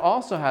see that it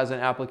also has an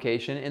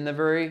application in the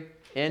very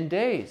end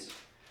days.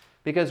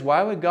 Because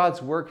why would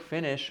God's work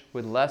finish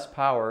with less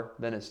power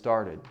than it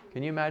started?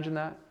 Can you imagine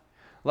that?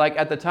 Like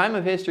at the time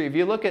of history, if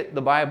you look at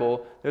the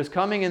Bible, there's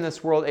coming in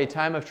this world a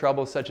time of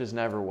trouble such as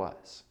never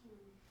was.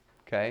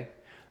 Okay?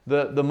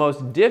 The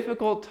most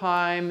difficult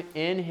time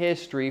in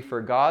history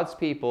for God's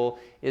people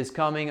is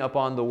coming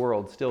upon the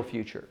world, still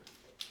future.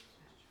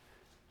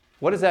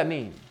 What does that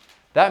mean?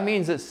 That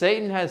means that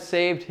Satan has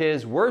saved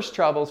his worst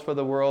troubles for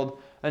the world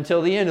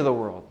until the end of the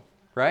world,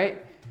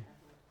 right?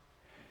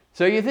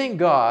 So you think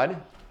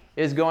God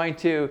is going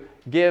to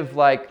give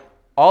like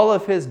all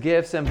of his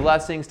gifts and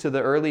blessings to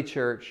the early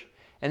church,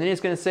 and then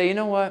he's going to say, you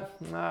know what?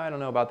 I don't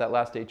know about that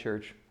last day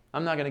church.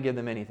 I'm not going to give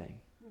them anything.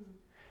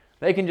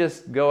 They can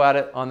just go at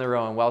it on their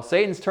own. While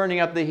Satan's turning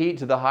up the heat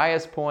to the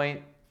highest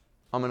point,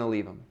 I'm going to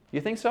leave them.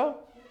 You think so?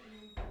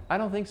 I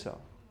don't think so,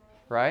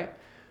 right?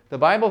 The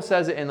Bible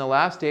says that in the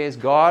last days,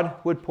 God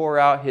would pour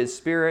out his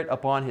Spirit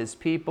upon his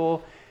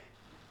people.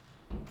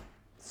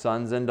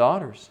 Sons and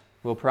daughters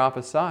will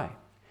prophesy.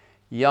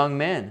 Young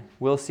men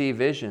will see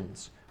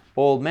visions.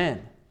 Old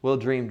men will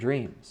dream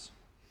dreams.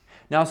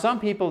 Now,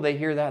 some people, they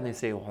hear that and they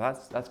say, well,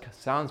 that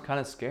sounds kind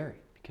of scary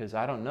because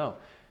I don't know.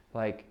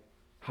 Like,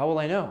 how will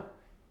I know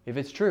if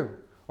it's true?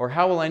 Or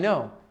how will I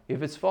know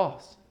if it's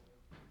false?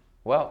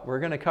 Well, we're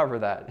going to cover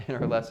that in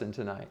our lesson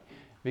tonight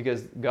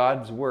because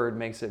God's Word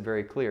makes it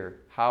very clear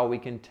how we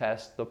can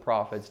test the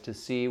prophets to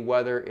see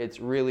whether it's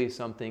really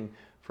something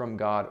from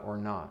God or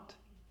not.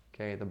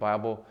 Okay, the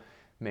Bible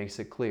makes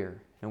it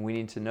clear, and we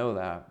need to know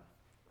that.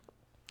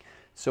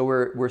 So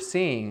we're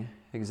seeing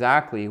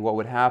exactly what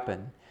would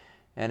happen.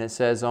 And it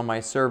says, on my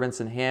servants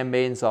and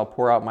handmaidens I'll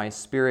pour out my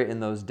Spirit in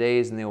those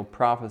days, and they will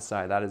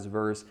prophesy. That is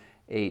verse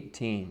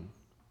 18.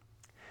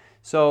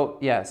 So,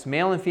 yes,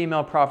 male and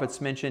female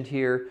prophets mentioned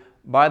here.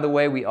 By the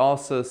way, we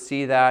also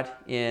see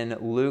that in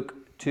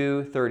Luke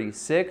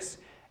 2:36.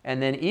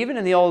 And then even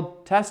in the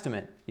Old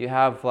Testament, you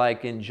have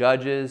like in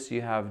Judges,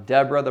 you have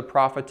Deborah the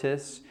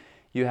prophetess.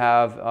 You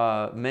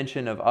have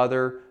mention of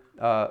other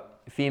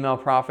female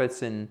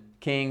prophets in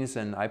Kings,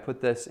 and I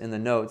put this in the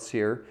notes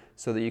here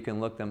so that you can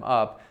look them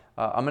up.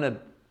 I'm going to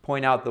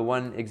point out the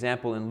one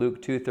example in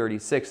Luke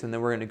 2:36, and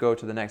then we're going to go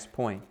to the next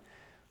point.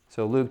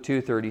 So Luke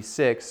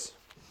 2:36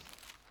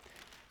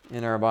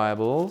 in our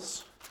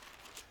Bibles,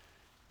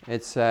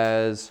 it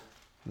says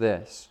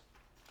this.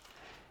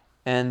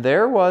 And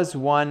there was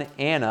one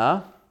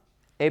Anna,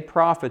 a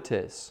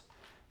prophetess,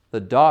 the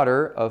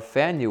daughter of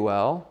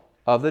Phanuel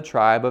of the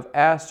tribe of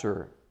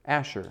Asher.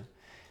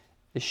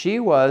 She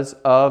was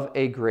of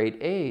a great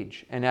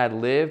age and had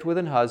lived with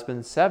an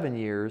husband 7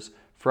 years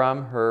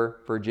from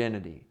her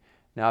virginity.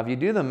 Now, if you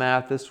do the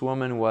math, this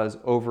woman was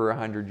over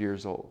 100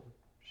 years old.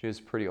 She was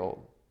pretty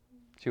old.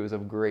 She was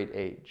of great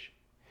age.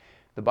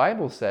 The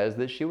Bible says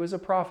that she was a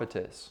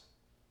prophetess.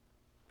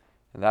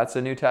 And that's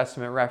a New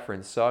Testament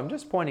reference. So I'm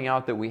just pointing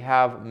out that we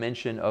have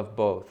mention of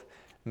both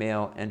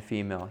male and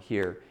female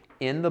here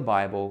in the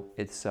Bible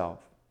itself.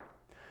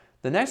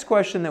 The next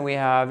question that we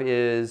have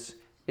is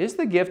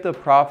the gift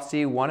of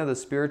prophecy one of the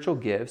spiritual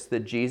gifts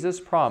that Jesus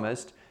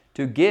promised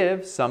to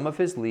give some of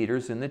his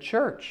leaders in the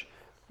church?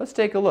 Let's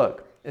take a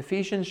look.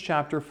 Ephesians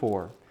chapter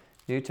 4.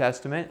 New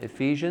Testament,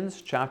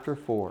 Ephesians chapter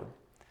 4.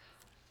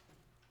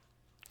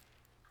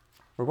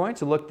 We're going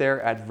to look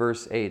there at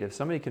verse 8. If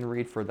somebody can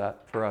read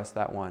for us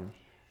that one.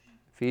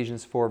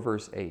 Ephesians 4,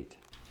 verse 8.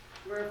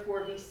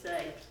 Wherefore he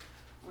saith,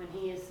 when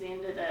he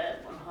ascended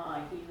up on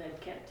high, he led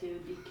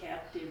captivity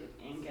captive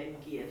and gave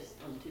gifts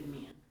unto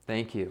men.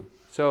 Thank you.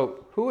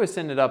 So, who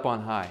ascended up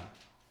on high?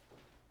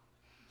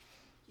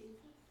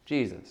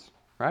 Jesus,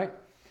 right?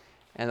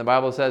 And the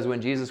Bible says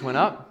when Jesus went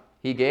up,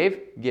 he gave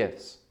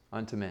gifts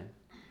unto men.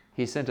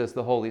 He sent us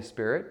the Holy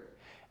Spirit,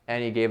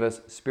 and he gave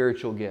us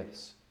spiritual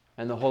gifts.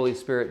 And the Holy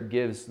Spirit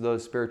gives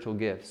those spiritual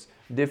gifts.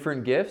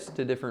 Different gifts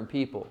to different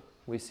people.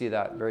 We see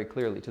that very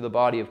clearly. To the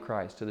body of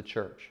Christ, to the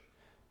church.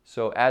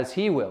 So as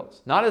he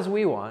wills, not as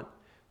we want,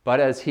 but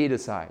as he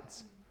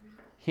decides.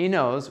 He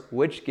knows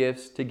which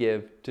gifts to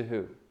give to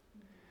who.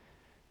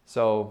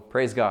 So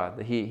praise God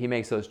that he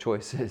makes those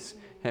choices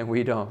and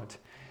we don't.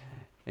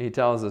 He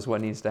tells us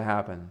what needs to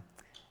happen.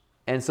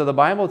 And so the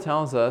Bible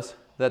tells us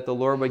that the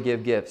Lord would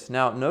give gifts.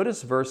 Now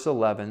notice verse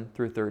 11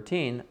 through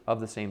 13 of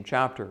the same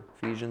chapter,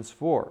 Ephesians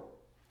 4.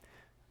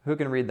 Who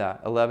can read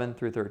that? 11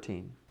 through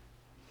 13.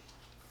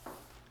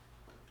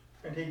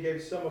 And he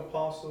gave some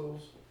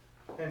apostles,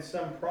 and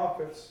some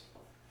prophets,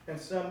 and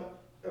some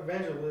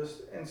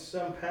evangelists, and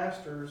some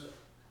pastors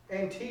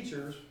and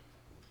teachers,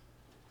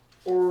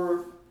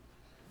 for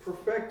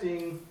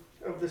perfecting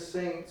of the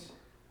saints,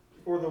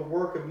 for the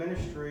work of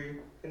ministry,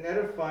 and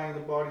edifying the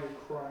body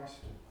of Christ.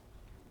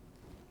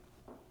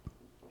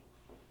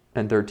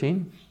 And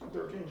 13?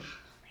 13.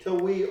 Till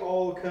we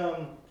all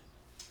come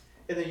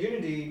in the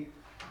unity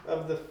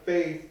of the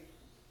faith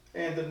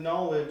and the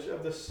knowledge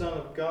of the Son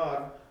of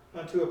God,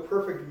 unto a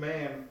perfect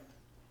man,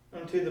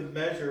 unto the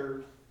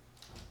measure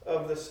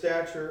of the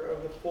stature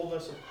of the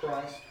fullness of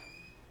Christ.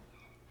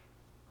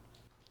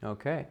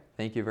 Okay,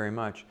 thank you very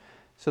much.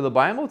 So the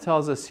Bible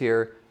tells us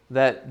here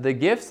that the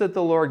gifts that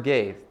the Lord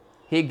gave,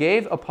 He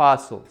gave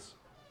apostles.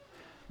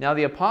 Now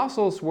the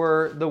apostles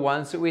were the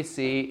ones that we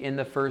see in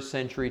the first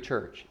century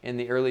church, in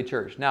the early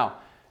church. Now,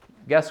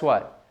 guess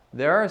what?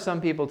 There are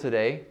some people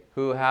today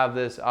who have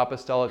this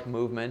apostolic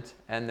movement,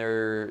 and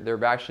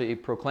they're actually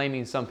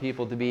proclaiming some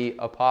people to be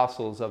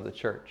apostles of the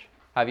church.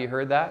 Have you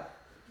heard that?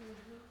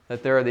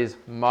 That there are these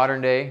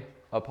modern day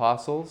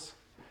apostles?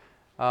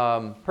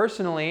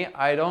 Personally,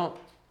 I don't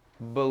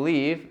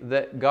believe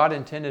that God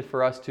intended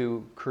for us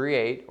to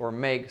create or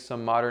make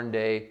some modern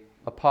day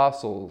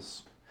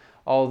apostles.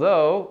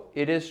 Although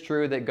it is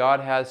true that God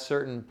has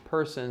certain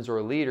persons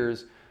or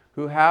leaders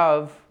who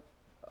have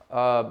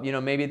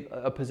maybe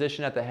a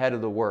position at the head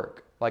of the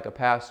work, like a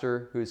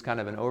pastor who's kind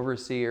of an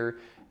overseer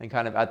and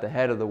kind of at the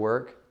head of the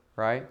work,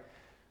 right?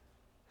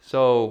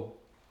 So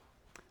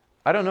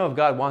I don't know if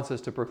God wants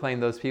us to proclaim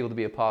those people to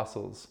be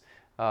apostles.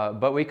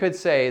 But we could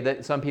say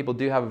that some people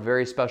do have a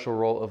very special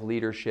role of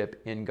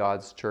leadership in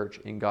God's church,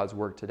 in God's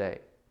work today,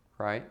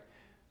 right?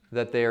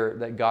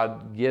 That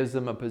God gives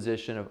them a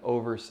position of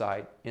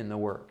oversight in the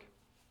work,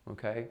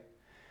 okay?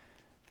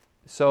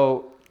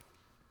 So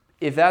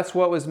if that's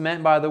what was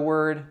meant by the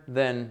word,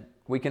 then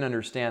we can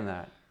understand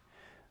that.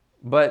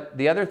 But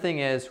the other thing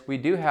is, we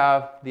do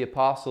have the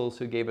apostles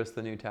who gave us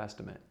the New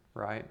Testament,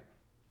 right?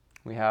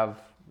 We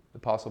have the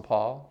Apostle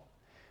Paul.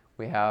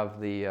 We have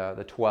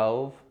the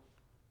 12,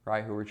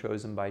 right, who were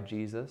chosen by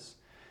Jesus.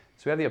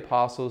 So we have the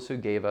apostles who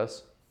gave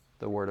us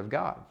the Word of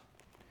God.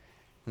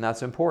 And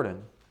that's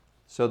important.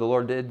 So the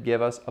Lord did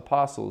give us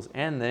apostles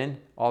and then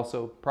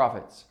also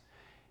prophets.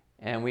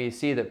 And we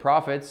see that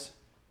prophets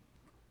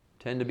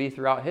tend to be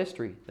throughout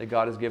history that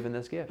God has given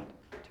this gift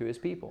to His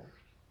people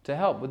to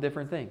help with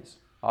different things.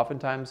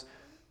 Oftentimes,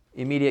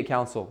 immediate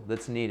counsel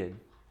that's needed.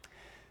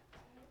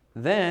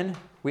 Then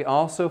we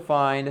also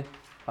find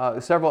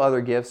several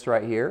other gifts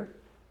right here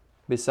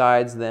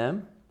besides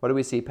them. What do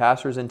we see?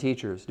 Pastors and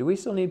teachers. Do we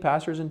still need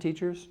pastors and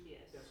teachers? Yes.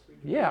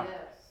 Yeah. Yes.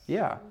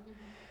 Yeah.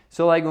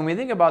 So like when we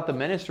think about the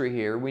ministry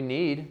here, we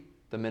need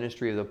the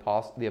ministry of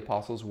the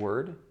Apostles'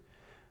 Word.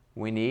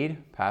 We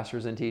need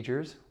pastors and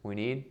teachers. We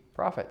need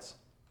prophets,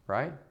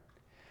 right?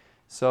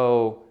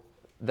 So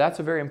that's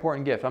a very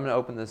important gift. I'm going to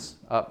open this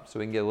up so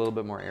we can get a little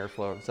bit more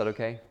airflow. Is that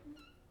okay?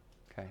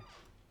 Okay.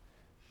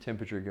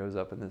 Temperature goes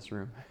up in this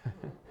room.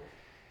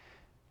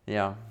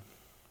 Yeah.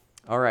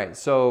 All right,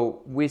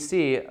 so we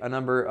see a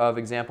number of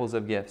examples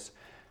of gifts.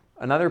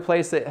 Another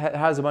place that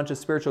has a bunch of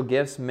spiritual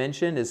gifts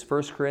mentioned is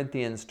 1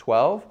 Corinthians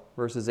 12,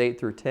 verses 8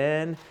 through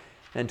 10,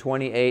 and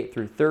 28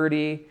 through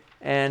 30.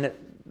 And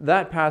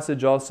that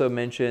passage also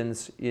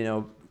mentions,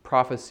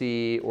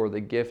 prophecy or the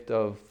gift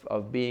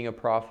of being a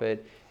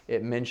prophet.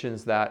 It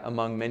mentions that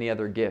among many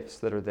other gifts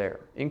that are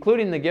there,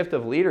 including the gift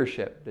of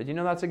leadership. Did you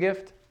know that's a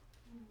gift?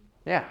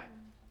 Yeah,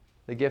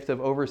 the gift of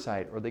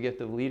oversight or the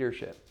gift of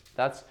leadership.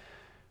 That's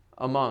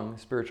among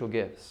spiritual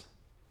gifts.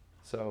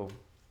 So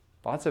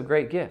lots of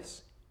great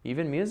gifts.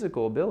 Even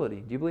musical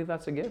ability. Do you believe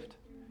that's a gift?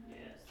 Yes.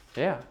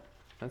 Yeah,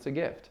 that's a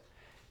gift.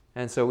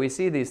 And so we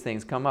see these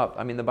things come up.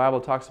 I mean, the Bible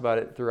talks about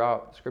it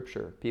throughout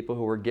Scripture. People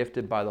who were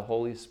gifted by the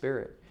Holy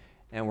Spirit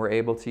and were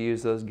able to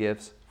use those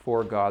gifts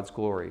for God's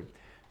glory.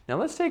 Now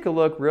let's take a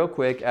look real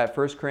quick at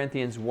 1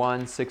 Corinthians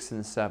 1, 6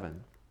 and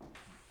 7.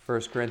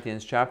 1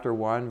 Corinthians chapter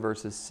 1,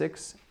 verses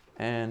 6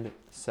 and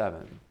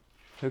 7.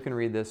 Who can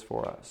read this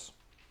for us?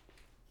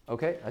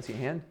 Okay, I see a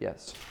hand.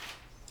 Yes.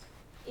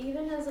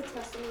 Even as the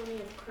testimony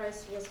of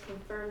Christ was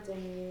confirmed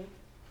in you,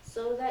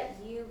 so that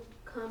you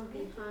come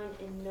behind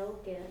in no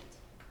gift,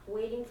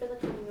 waiting for the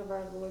coming of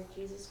our Lord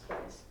Jesus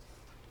Christ.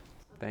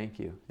 Thank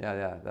you.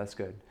 Yeah, that's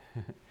good.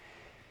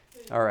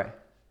 All right.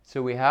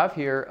 So we have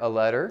here a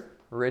letter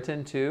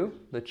written to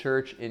the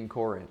church in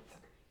Corinth,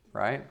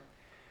 right?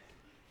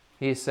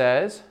 He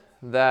says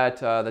that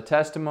the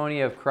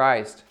testimony of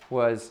Christ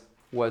was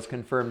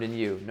confirmed in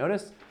you.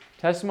 Notice,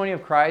 testimony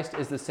of Christ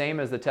is the same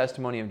as the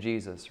testimony of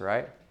Jesus,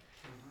 right?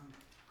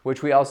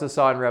 Which we also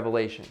saw in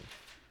Revelation,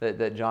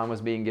 that John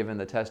was being given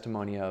the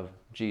testimony of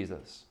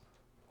Jesus.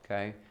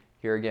 Okay?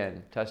 Here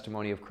again,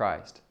 testimony of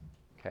Christ.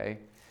 Okay?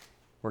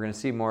 We're going to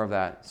see more of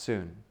that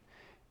soon.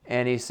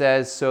 And he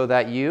says, so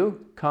that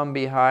you come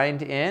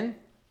behind in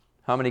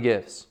how many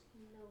gifts?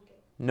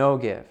 No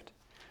gift.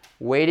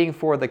 Waiting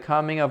for the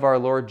coming of our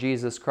Lord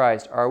Jesus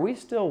Christ. Are we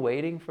still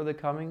waiting for the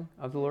coming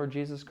of the Lord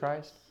Jesus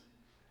Christ?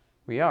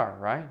 We are,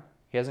 right?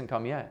 He hasn't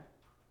come yet.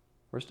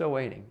 We're still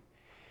waiting.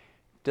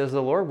 Does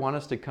the Lord want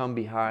us to come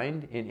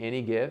behind in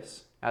any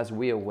gifts as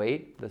we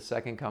await the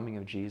second coming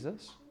of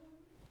Jesus?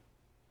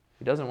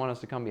 He doesn't want us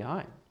to come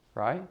behind,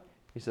 right?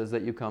 He says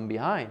that you come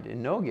behind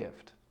in no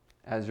gift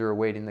as you're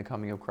awaiting the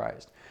coming of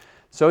Christ.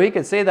 So he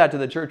could say that to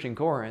the church in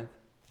Corinth,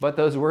 but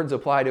those words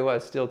apply to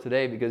us still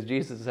today because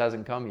Jesus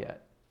hasn't come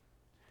yet.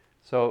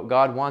 So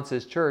God wants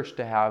His church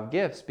to have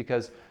gifts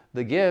because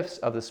the gifts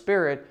of the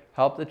Spirit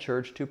help the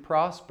church to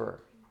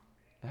prosper.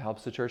 It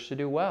helps the church to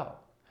do well.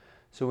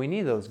 So we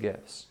need those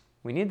gifts.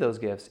 We need those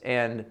gifts,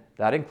 and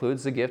that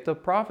includes the gift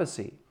of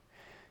prophecy.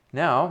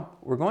 Now,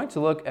 we're going to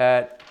look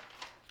at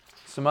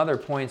some other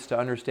points to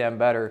understand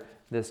better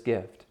this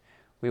gift.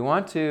 We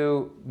want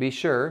to be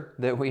sure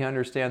that we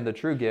understand the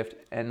true gift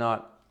and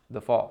not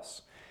the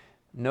false.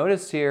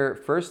 Notice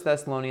here 1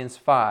 Thessalonians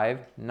 5,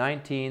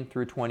 19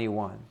 through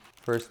 21.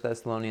 1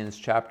 Thessalonians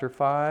chapter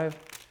 5,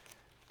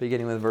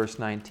 beginning with verse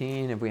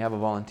 19. If we have a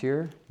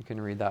volunteer, you can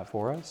read that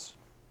for us.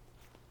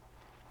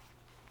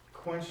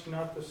 Quench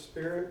not the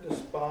spirit,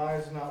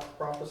 despise not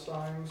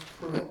prophesying,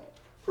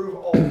 prove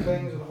all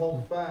things and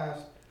hold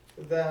fast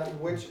that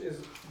which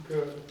is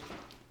good.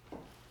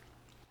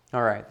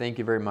 All right, thank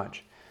you very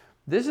much.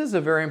 This is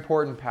a very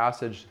important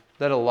passage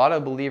that a lot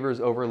of believers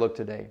overlook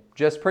today.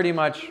 Just pretty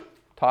much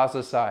toss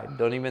aside.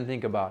 Don't even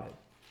think about it.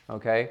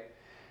 Okay?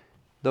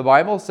 The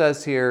Bible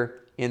says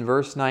here in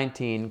verse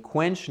 19,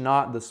 quench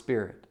not the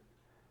Spirit.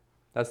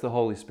 That's the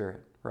Holy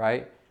Spirit,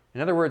 right?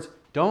 In other words,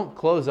 don't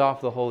close off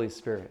the Holy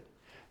Spirit.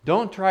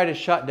 Don't try to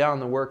shut down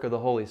the work of the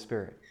Holy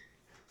Spirit.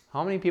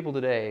 How many people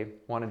today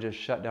want to just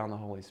shut down the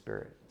Holy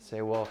Spirit?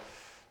 Say, well,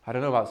 I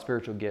don't know about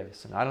spiritual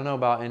gifts, and I don't know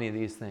about any of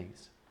these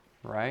things,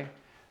 right?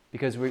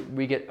 Because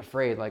we get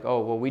afraid, like,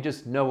 oh, well, we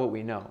just know what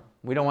we know.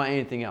 We don't want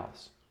anything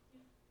else.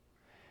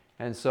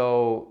 And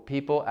so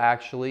people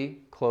actually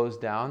close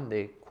down,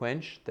 they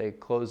quench, they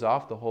close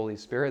off the Holy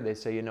Spirit. They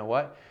say, you know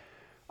what?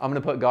 I'm going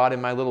to put God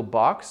in my little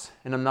box,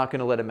 and I'm not going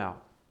to let him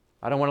out.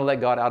 I don't want to let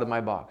God out of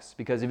my box,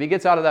 because if he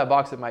gets out of that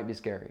box, it might be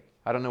scary.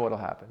 I don't know what will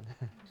happen.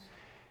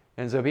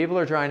 And so people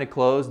are trying to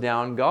close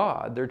down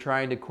God. They're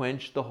trying to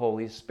quench the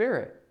Holy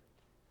Spirit,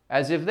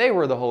 as if they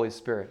were the Holy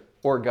Spirit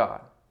or God,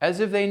 as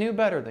if they knew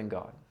better than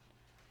God.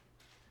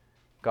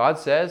 God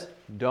says,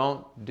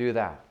 don't do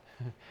that.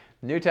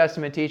 New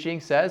Testament teaching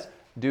says,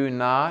 do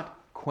not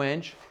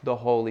quench the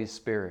Holy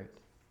Spirit.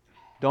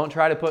 Don't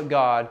try to put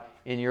God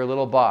in your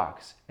little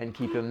box and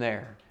keep him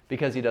there,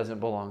 because he doesn't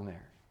belong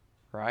there,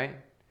 right?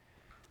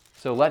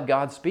 So let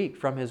God speak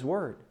from his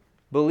word.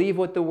 Believe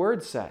what the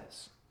word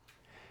says.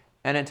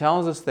 And it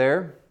tells us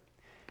there,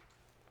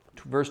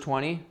 verse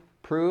 20,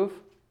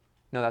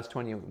 that's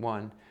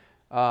 21,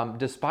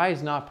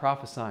 despise not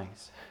prophesying.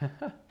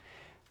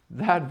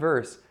 That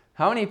verse.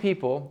 How many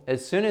people,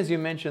 as soon as you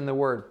mention the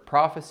word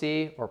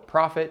prophecy or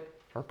prophet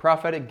or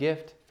prophetic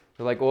gift,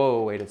 they're like,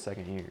 whoa, wait a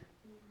second here.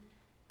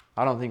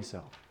 I don't think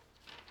so.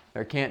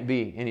 There can't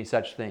be any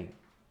such thing.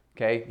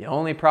 Okay? The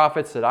only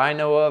prophets that I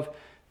know of,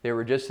 they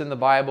were just in the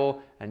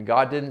Bible, and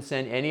God didn't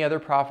send any other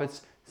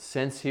prophets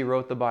since he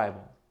wrote the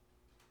Bible.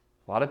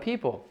 A lot of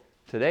people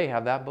today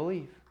have that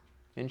belief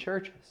in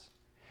churches.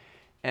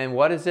 And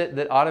what is it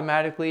that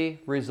automatically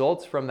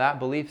results from that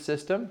belief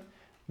system?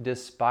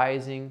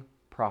 Despising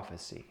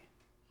prophecy.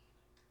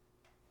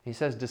 He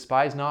says,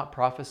 despise not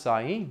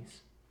prophesying,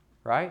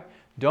 right?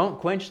 Don't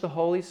quench the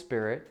Holy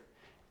Spirit,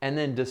 and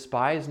then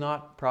despise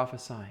not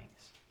prophesying.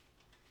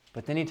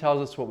 But then he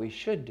tells us what we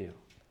should do.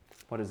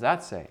 What does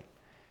that say?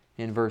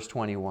 In verse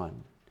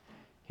 21.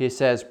 He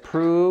says,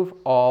 prove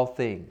all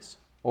things.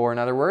 Or in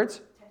other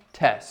words,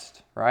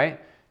 test, right?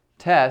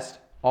 Test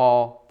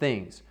all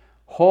things.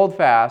 Hold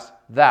fast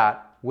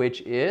that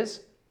which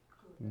is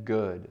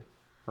good,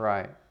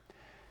 right?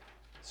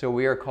 So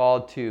we are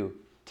called to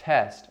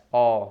test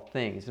all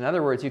things. In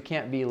other words, you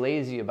can't be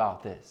lazy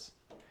about this.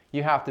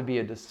 You have to be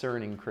a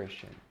discerning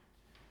Christian.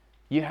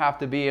 You have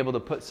to be able to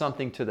put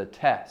something to the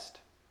test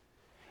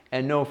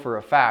and know for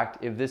a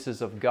fact if this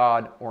is of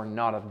God or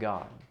not of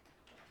God.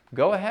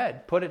 Go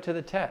ahead, put it to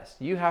the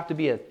test. You have to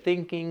be a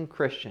thinking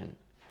Christian.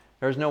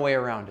 There's no way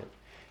around it.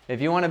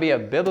 If you want to be a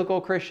biblical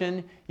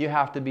Christian, you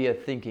have to be a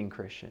thinking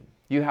Christian.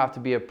 You have to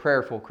be a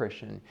prayerful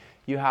Christian.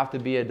 You have to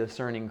be a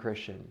discerning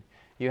Christian.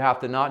 You have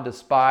to not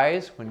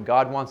despise when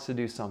God wants to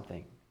do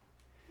something.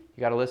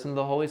 You got to listen to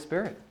the Holy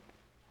Spirit,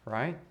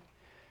 right?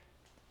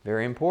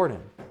 Very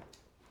important.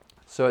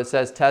 So it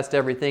says test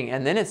everything.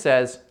 And then it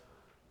says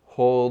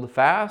hold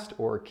fast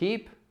or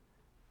keep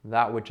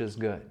that which is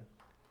good.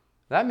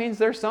 That means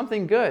there's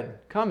something good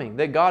coming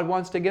that God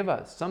wants to give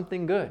us.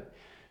 Something good.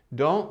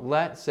 Don't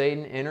let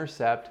Satan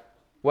intercept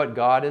what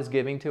God is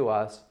giving to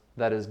us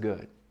that is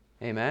good.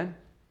 Amen?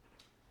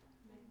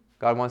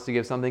 God wants to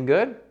give something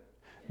good.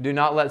 Do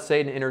not let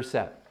Satan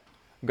intercept.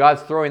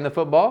 God's throwing the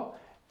football,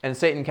 and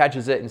Satan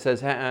catches it and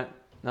says,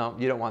 no,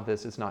 you don't want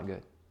this. It's not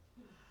good.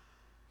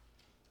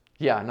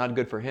 Yeah, not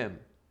good for him,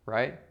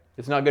 right?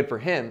 It's not good for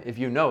him if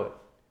you know it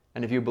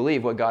and if you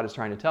believe what God is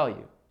trying to tell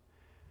you.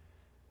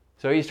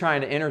 So he's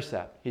trying to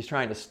intercept. He's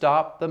trying to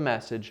stop the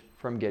message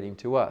from getting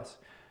to us.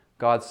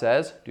 God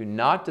says, do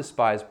not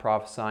despise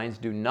prophesying,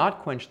 do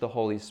not quench the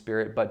Holy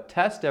Spirit, but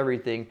test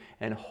everything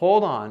and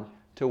hold on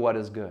to what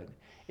is good.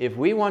 If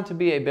we want to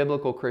be a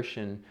biblical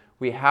Christian,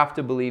 we have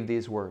to believe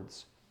these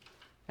words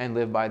and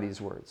live by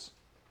these words.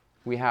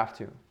 We have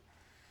to.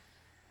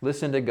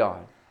 Listen to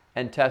God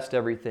and test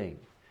everything.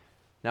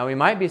 Now we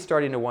might be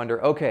starting to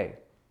wonder, okay,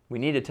 we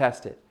need to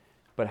test it,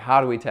 but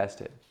how do we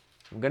test it?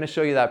 I'm going to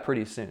show you that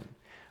pretty soon.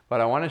 But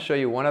I want to show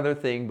you one other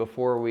thing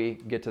before we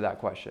get to that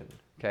question,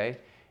 okay?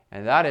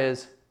 And that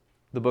is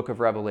the book of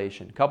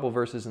Revelation. A couple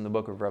verses in the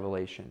book of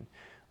Revelation.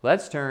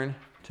 Let's turn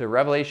to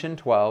Revelation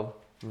 12,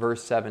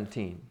 verse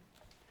 17.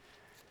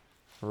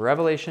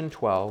 Revelation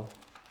 12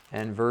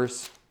 and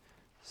verse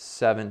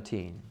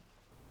 17.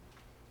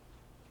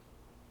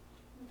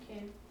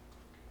 Okay.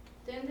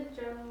 Then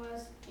the dragon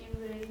was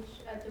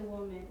enraged at the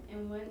woman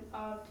and went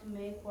out to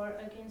make war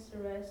against the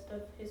rest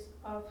of his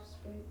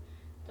offspring,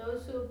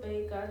 those who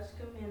obey God's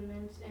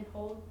commandments and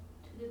hold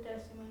to the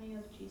testimony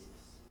of Jesus.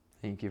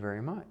 Thank you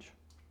very much.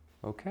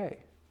 Okay,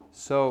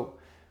 so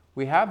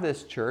we have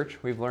this church.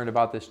 We've learned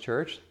about this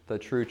church, the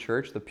true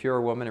church, the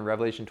pure woman in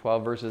Revelation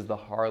 12 versus the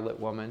harlot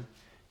woman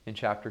in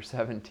chapter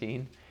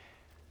 17.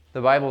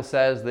 The Bible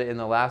says that in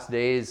the last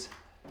days,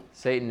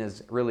 Satan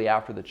is really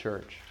after the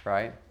church,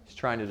 right? He's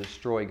trying to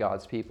destroy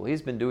God's people.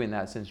 He's been doing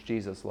that since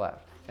Jesus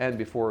left and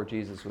before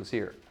Jesus was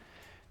here,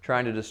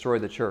 trying to destroy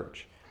the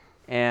church.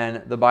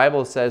 And the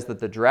Bible says that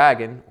the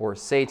dragon, or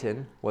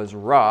Satan, was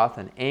wroth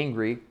and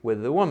angry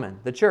with the woman,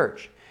 the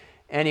church.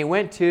 And he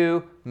went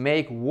to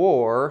make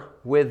war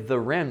with the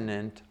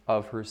remnant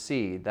of her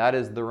seed. That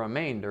is the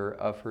remainder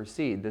of her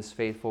seed, this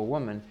faithful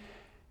woman.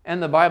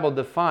 And the Bible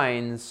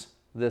defines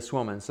this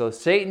woman. So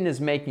Satan is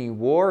making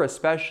war,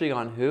 especially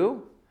on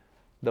who?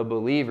 The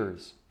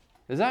believers.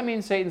 Does that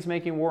mean Satan's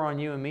making war on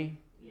you and me?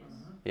 Yes.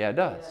 Yeah, it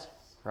does. Yes.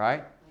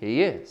 Right?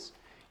 He is.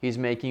 He's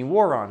making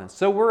war on us.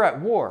 So we're at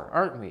war,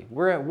 aren't we?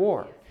 We're at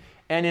war.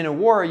 And in a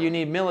war, you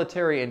need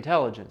military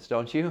intelligence,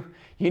 don't you?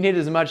 You need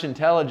as much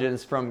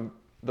intelligence from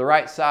the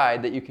right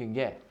side that you can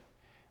get.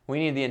 We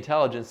need the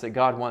intelligence that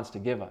God wants to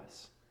give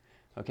us.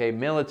 Okay,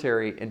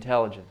 military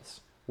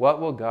intelligence. What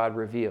will God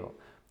reveal?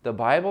 The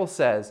Bible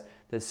says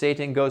that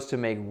Satan goes to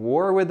make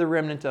war with the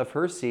remnant of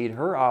her seed,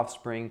 her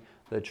offspring,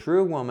 the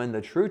true woman,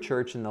 the true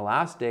church in the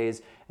last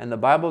days, and the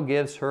Bible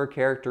gives her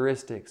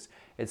characteristics.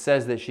 It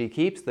says that she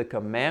keeps the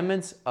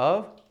commandments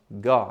of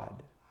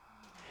God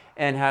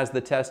and has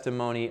the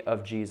testimony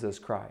of Jesus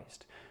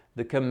Christ.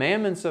 The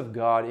commandments of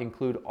God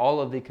include all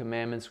of the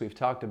commandments. We've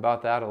talked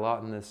about that a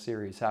lot in this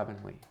series,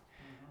 haven't we?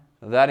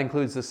 That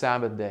includes the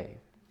Sabbath day.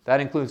 That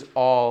includes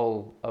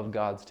all of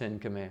God's 10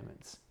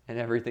 commandments and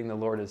everything the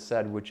Lord has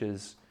said, which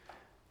is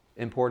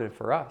important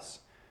for us.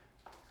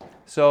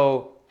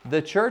 So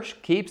the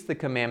church keeps the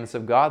commandments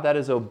of God, that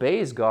is,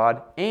 obeys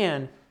God,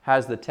 and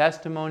has the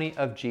testimony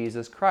of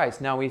Jesus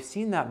Christ. Now, we've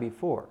seen that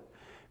before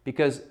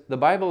because the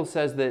Bible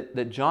says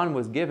that John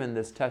was given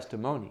this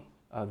testimony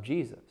of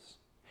Jesus.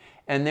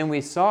 And then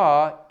we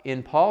saw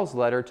in Paul's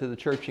letter to the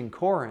church in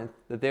Corinth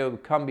that they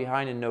would come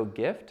behind in no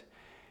gift.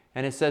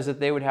 And it says that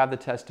they would have the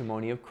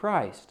testimony of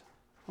Christ.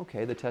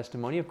 Okay, the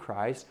testimony of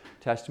Christ,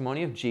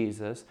 testimony of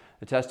Jesus,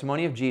 the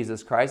testimony of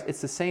Jesus Christ.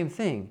 It's the same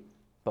thing.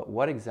 But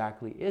what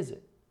exactly is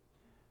it?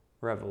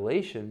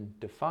 Revelation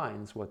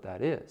defines what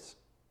that is.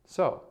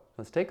 So,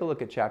 let's take a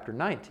look at chapter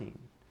 19.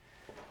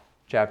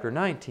 Chapter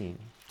 19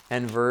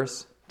 and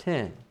verse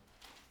 10.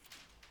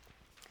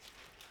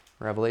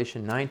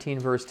 Revelation 19,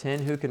 verse 10.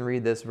 Who can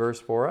read this verse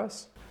for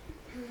us?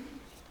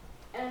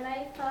 And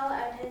I fell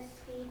at his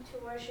feet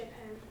to worship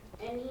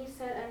him. And he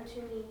said unto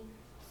me,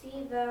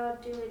 See thou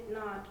do it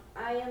not.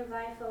 I am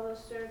thy fellow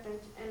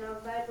servant, and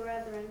of thy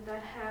brethren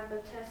that have the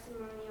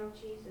testimony of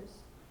Jesus.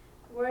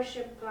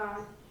 Worship God,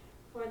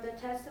 for the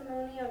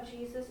testimony of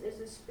Jesus is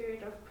the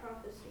spirit of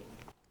prophecy.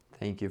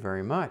 Thank you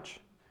very much.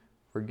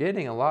 We're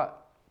getting a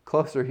lot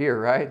closer here,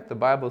 right? The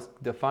Bible's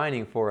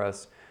defining for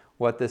us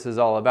what this is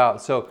all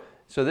about. So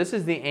this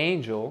is the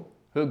angel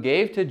who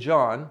gave to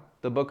John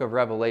the book of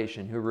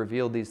Revelation, who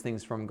revealed these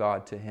things from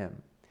God to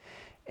him.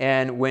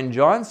 And when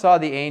John saw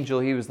the angel,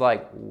 he was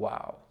like,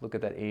 wow, look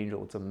at that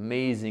angel. It's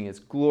amazing. It's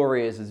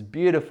glorious. It's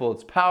beautiful.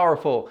 It's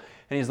powerful.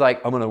 And he's like,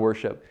 I'm going to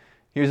worship.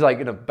 He was like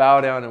going to bow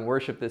down and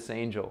worship this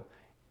angel.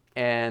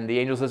 And the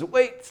angel says,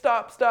 wait,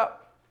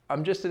 stop.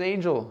 I'm just an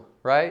angel,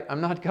 right? I'm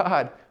not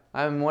God.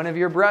 I'm one of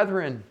your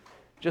brethren,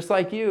 just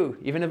like you,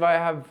 even if I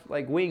have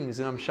like wings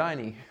and I'm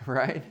shiny,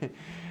 right?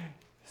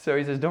 So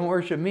he says, don't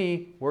worship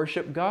me,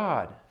 worship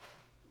God.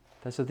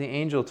 That's what the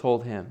angel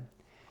told him.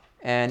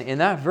 And in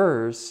that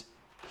verse,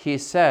 he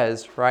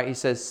says, right, he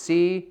says,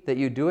 see that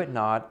you do it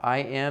not. I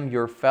am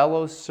your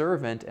fellow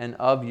servant and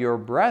of your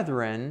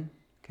brethren,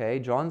 okay,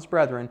 John's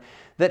brethren,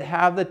 that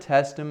have the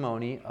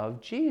testimony of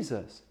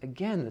Jesus.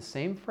 Again, the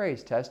same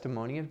phrase,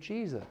 testimony of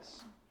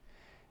Jesus.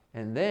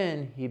 And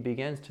then he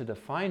begins to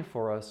define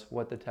for us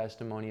what the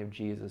testimony of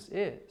Jesus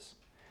is.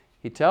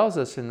 He tells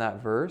us in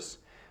that verse,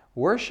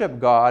 worship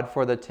God,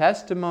 for the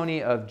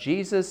testimony of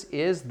Jesus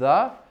is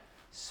the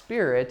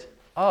spirit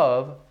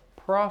of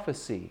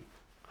prophecy.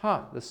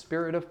 The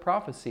spirit of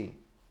prophecy.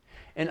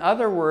 In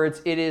other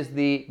words, it is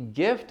the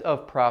gift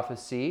of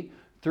prophecy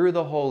through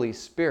the Holy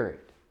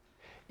Spirit.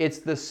 It's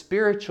the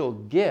spiritual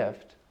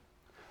gift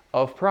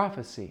of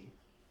prophecy.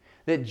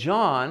 That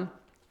John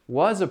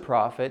was a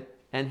prophet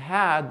and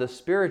had the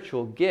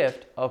spiritual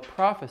gift of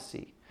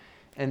prophecy.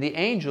 And the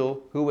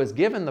angel who was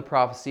given the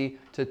prophecy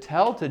to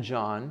tell to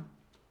John,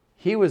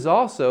 he was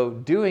also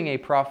doing a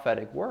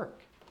prophetic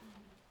work.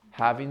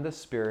 having the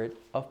spirit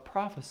of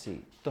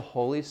prophecy. The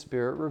Holy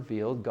Spirit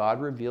revealed,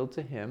 God revealed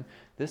to him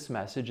this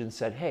message and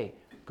said, hey,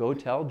 go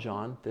tell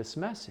John this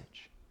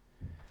message.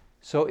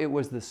 So it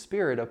was the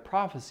spirit of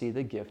prophecy,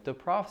 the gift of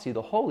prophecy.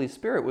 The Holy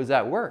Spirit was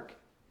at work.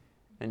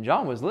 And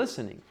John was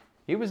listening.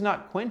 He was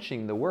not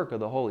quenching the work of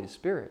the Holy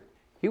Spirit.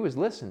 He was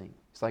listening.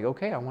 It's like,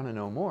 okay, I want to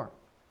know more,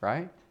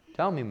 right?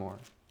 Tell me more.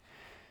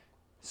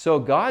 So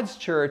God's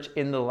church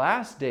in the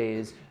last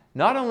days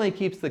not only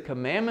keeps the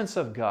commandments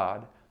of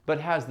God, but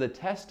has the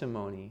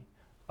testimony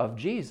of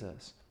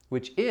Jesus,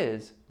 which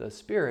is the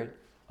spirit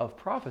of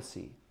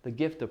prophecy, the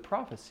gift of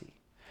prophecy.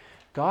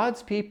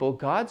 God's people,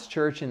 God's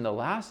church in the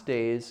last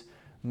days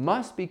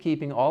must be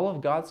keeping all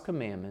of God's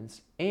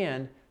commandments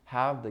and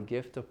have the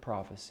gift of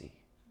prophecy.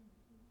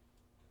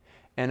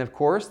 And of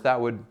course, that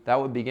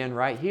would begin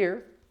right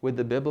here with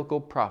the biblical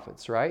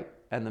prophets, right?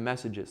 And the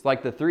messages.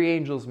 Like the three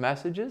angels'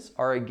 messages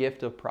are a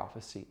gift of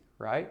prophecy,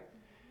 right?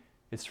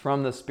 It's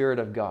from the Spirit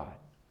of God.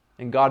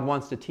 And God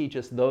wants to teach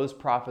us those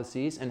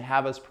prophecies and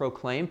have us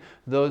proclaim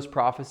those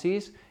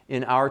prophecies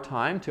in our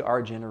time to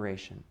our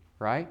generation,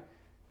 right?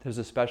 There's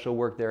a special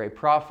work there, a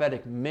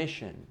prophetic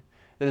mission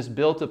that is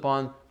built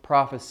upon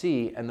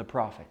prophecy and the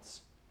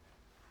prophets.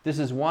 This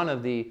is one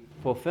of the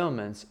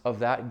fulfillments of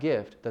that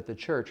gift that the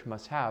church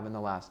must have in the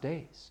last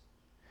days.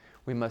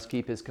 We must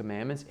keep His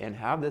commandments and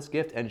have this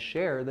gift and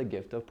share the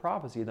gift of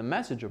prophecy, the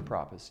message of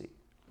prophecy,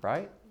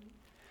 right?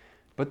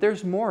 But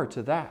there's more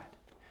to that.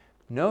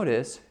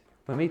 Notice,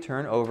 let me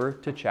turn over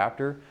to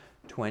chapter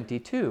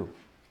 22,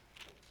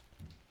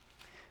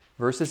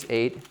 verses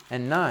 8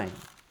 and 9.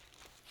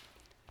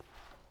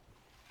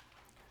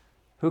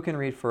 Who can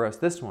read for us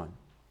this one?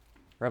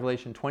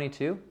 Revelation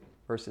 22,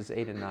 verses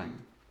 8 and 9.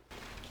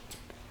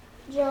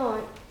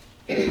 John,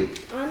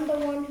 I'm the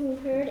one who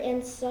heard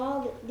and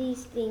saw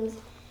these things.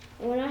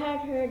 And when I had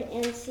heard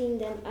and seen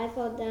them, I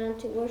fell down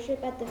to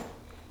worship at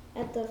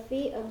the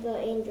feet of the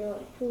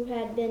angel who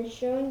had been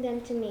showing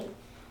them to me.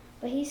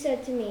 But he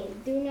said to me,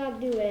 do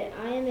not do it.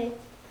 I am a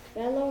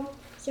fellow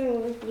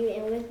servant with you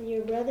and with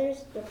your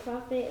brothers, the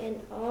prophet, and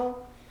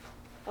all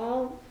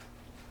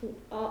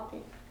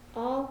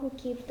who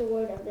keep the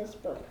word of this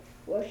book.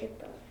 Worship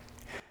God.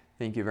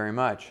 Thank you very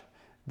much.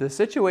 The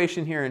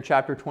situation here in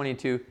chapter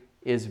 22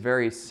 is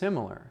very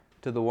similar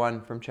to the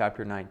one from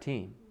chapter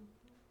 19.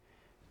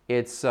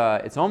 It's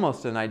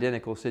almost an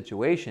identical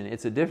situation.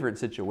 It's a different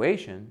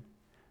situation,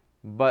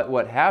 but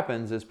what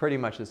happens is pretty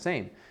much the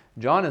same.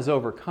 John is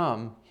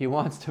overcome. He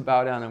wants to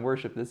bow down and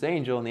worship this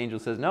angel, and the angel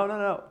says, no,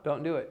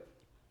 don't do it.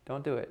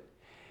 Don't do it.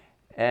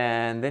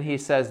 And then he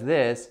says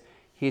this.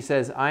 He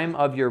says, I'm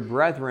of your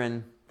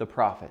brethren, the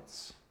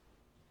prophets.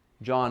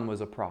 John was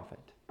a prophet.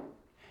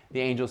 The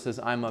angel says,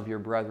 I'm of your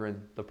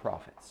brethren, the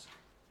prophets.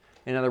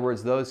 In other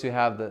words, those who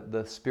have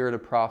the spirit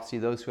of prophecy,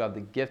 those who have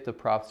the gift of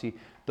prophecy,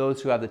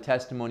 those who have the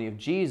testimony of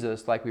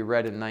Jesus, like we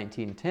read in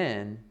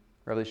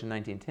Revelation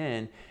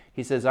 19:10,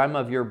 he says, I'm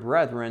of your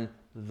brethren,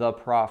 the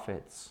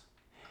prophets,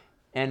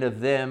 and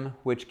of them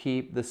which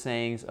keep the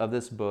sayings of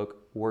this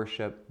book,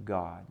 worship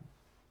God.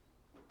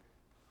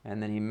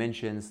 And then he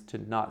mentions to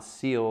not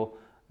seal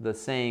the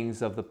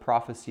sayings of the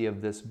prophecy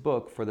of this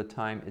book, for the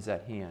time is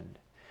at hand.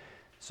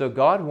 So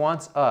God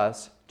wants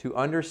us to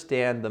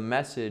understand the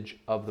message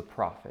of the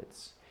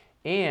prophets.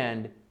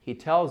 And He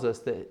tells us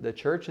that the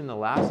church in the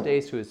last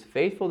days who is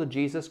faithful to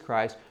Jesus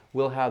Christ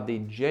will have the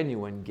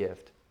genuine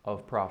gift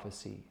of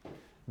prophecy,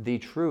 the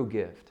true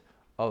gift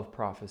of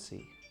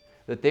prophecy.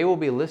 That they will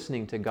be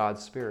listening to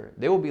God's Spirit.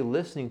 They will be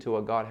listening to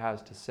what God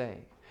has to say.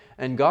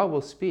 And God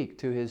will speak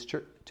to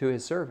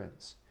His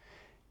servants.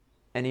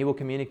 And He will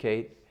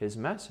communicate His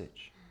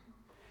message.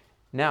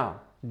 Now,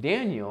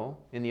 Daniel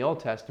in the Old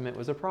Testament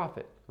was a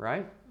prophet,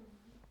 right?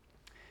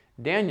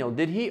 Daniel,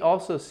 did he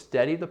also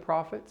study the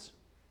prophets?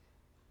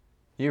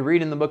 You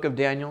read in the book of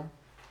Daniel,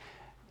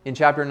 in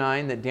chapter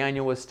 9, that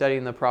Daniel was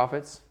studying the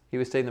prophets. He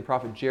was studying the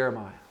prophet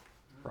Jeremiah,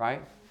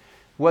 right?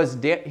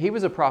 He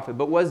was a prophet,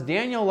 but was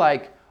Daniel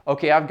like,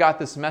 okay, I've got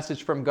this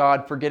message from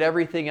God, forget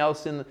everything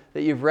else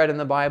that you've read in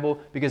the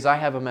Bible because I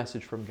have a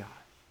message from God?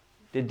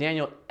 Did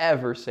Daniel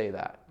ever say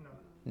that?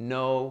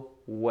 No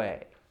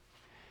way.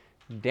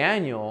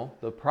 Daniel,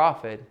 the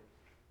prophet,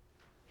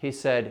 he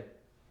said,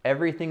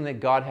 everything that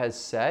God has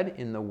said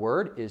in the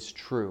Word is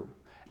true.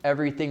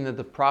 Everything that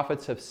the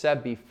prophets have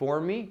said before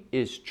me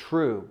is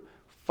true.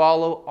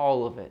 Follow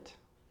all of it.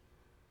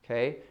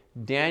 Okay?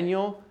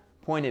 Daniel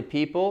pointed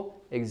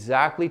people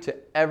exactly to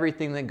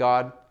everything that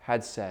God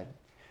had said.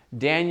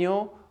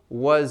 Daniel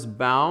was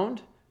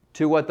bound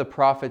to what the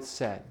prophets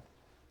said.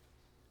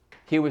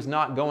 He was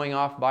not going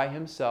off by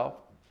himself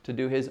to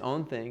do his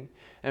own thing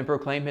and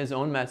proclaim his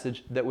own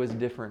message that was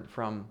different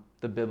from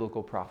the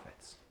biblical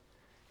prophets.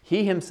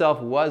 He himself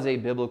was a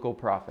biblical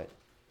prophet.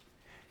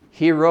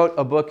 He wrote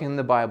a book in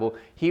the Bible.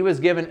 He was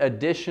given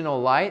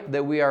additional light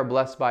that we are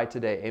blessed by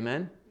today.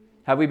 Amen?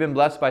 Have we been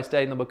blessed by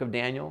studying the book of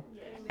Daniel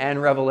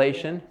and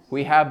Revelation?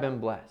 We have been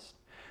blessed.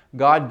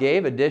 God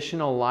gave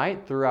additional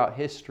light throughout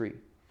history.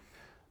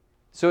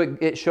 So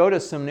it showed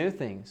us some new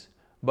things,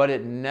 but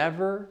it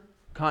never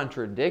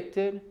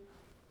contradicted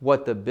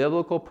what the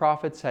biblical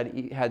prophets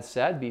had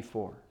said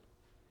before.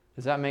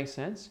 Does that make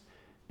sense?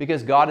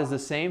 Because God is the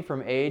same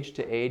from age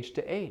to age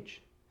to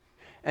age.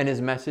 And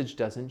His message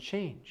doesn't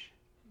change.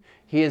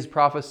 He is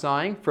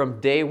prophesying from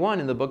day one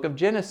in the book of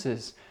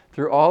Genesis.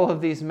 Through all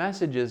of these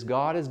messages,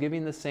 God is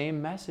giving the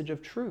same message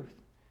of truth.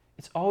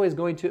 It's always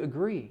going to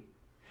agree.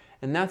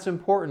 And that's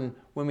important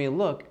when we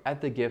look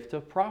at the gift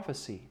of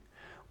prophecy.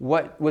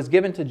 What was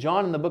given to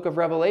John in the book of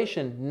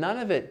Revelation, none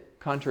of it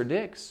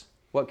contradicts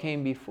what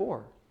came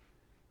before.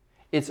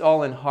 It's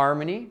all in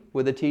harmony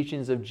with the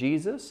teachings of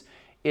Jesus.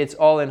 It's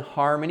all in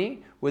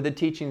harmony with the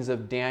teachings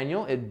of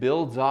Daniel. It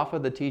builds off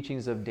of the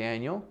teachings of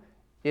Daniel.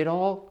 It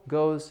all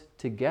goes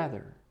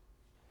together.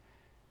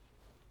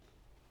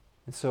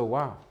 And so,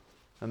 wow,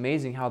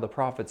 amazing how the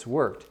prophets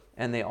worked.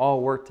 And they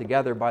all worked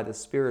together by the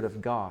Spirit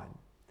of God.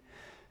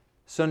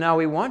 So now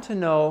we want to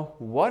know,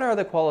 what are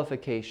the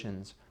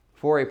qualifications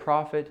for a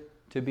prophet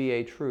to be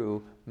a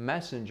true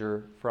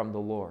messenger from the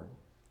Lord?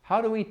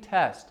 How do we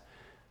test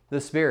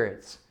the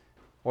spirits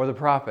or the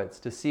prophets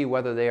to see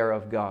whether they are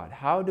of God?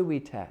 How do we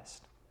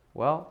test?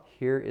 Well,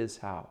 here is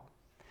how.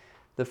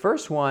 The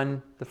first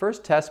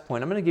test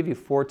point, I'm going to give you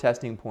 4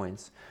 testing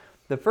points.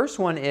 The first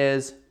one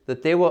is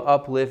that they will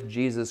uplift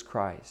Jesus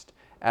Christ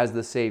as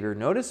the Savior.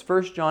 Notice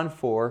 1 John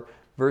 4,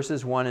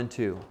 verses 1 and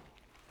 2.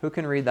 Who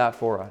can read that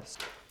for us?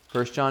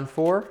 1 John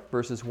 4,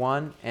 verses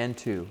 1 and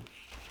 2.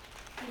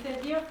 He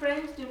says, "Dear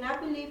friends, do not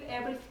believe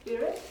every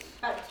spirit,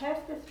 but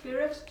test the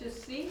spirits to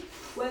see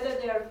whether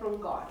they are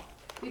from God.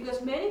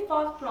 Because many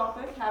false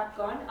prophets have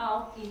gone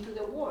out into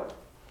the world.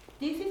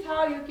 This is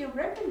how you can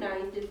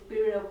recognize the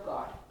Spirit of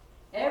God.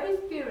 Every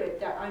spirit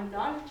that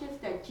acknowledges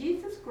that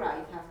Jesus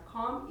Christ has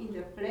come in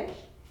the flesh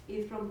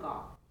is from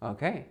God."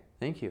 Okay,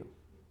 thank you.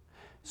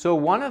 So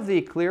one of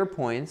the clear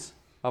points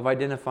of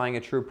identifying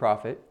a true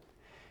prophet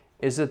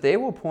is that they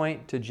will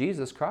point to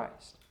Jesus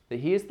Christ, that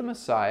He is the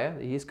Messiah,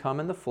 that He's come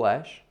in the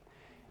flesh,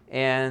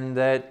 and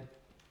that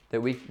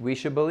we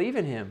should believe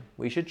in Him.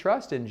 We should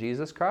trust in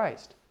Jesus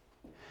Christ.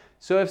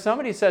 So if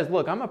somebody says,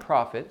 look, I'm a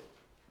prophet,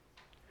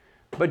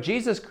 but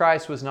Jesus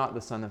Christ was not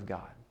the Son of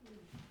God,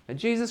 and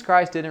Jesus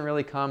Christ didn't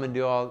really come and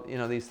do all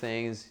these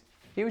things,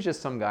 He was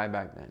just some guy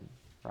back then,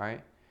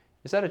 right?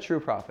 Is that a true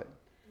prophet?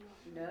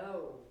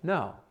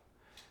 No.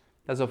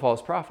 That's a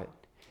false prophet.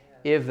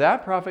 If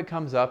that prophet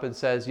comes up and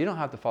says, you don't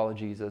have to follow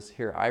Jesus,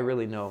 here, I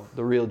really know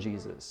the real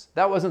Jesus.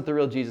 That wasn't the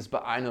real Jesus,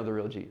 but I know the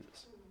real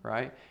Jesus,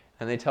 right?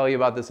 And they tell you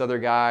about this other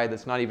guy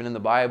that's not even in the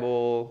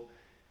Bible.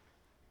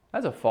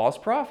 That's a false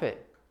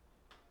prophet,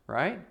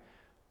 right?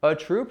 A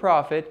true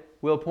prophet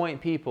will point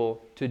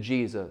people to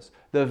Jesus,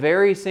 the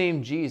very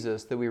same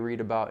Jesus that we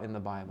read about in the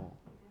Bible.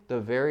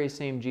 The very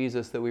same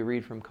Jesus that we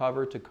read from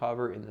cover to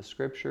cover in the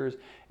Scriptures.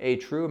 A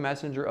true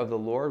messenger of the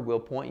Lord will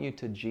point you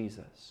to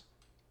Jesus.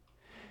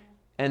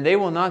 And they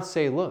will not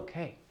say, look,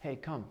 hey,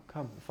 come,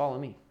 follow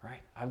me, right?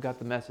 I've got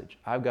the message.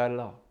 I've got it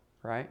all,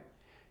 right?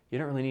 You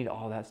don't really need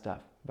all that stuff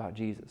about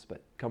Jesus,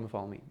 but come and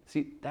follow me.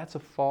 See, that's a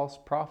false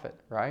prophet,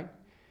 right?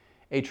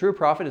 A true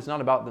prophet is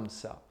not about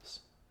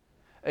themselves.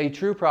 A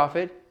true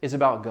prophet is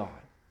about God,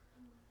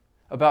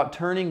 about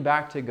turning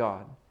back to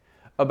God,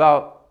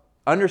 about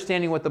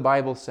understanding what the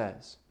Bible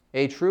says.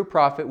 A true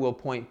prophet will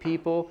point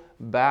people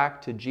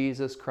back to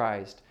Jesus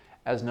Christ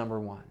as number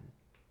one.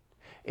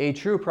 A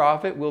true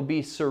prophet will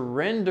be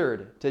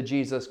surrendered to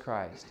Jesus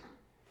Christ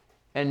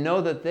and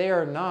know that they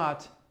are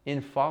not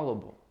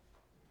infallible,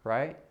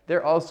 right?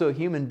 They're also a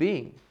human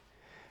being.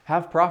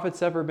 Have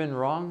prophets ever been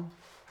wrong?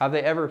 Have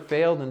they ever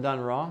failed and done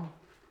wrong?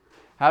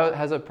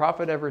 Has a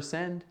prophet ever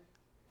sinned?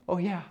 Oh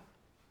yeah,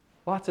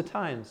 lots of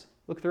times.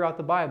 Look throughout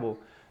the Bible.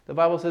 The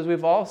Bible says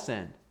we've all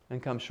sinned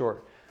and come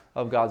short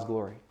of God's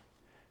glory.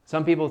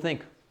 Some people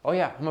think, oh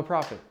yeah, I'm a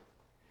prophet.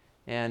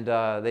 And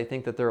they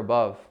think that they're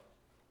above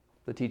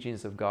the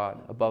teachings of God,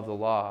 above the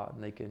law,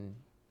 and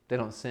they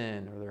don't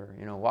sin, or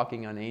they're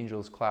walking on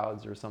angels'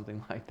 clouds or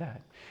something like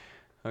that.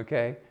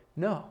 Okay?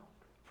 No.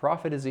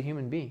 Prophet is a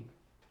human being.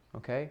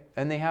 Okay?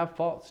 And they have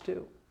faults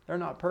too. They're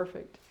not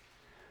perfect.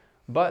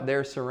 But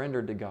they're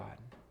surrendered to God,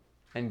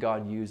 and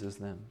God uses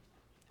them.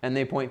 And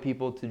they point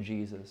people to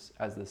Jesus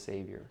as the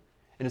Savior.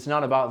 And it's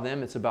not about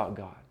them, it's about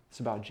God. It's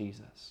about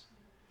Jesus.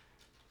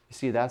 You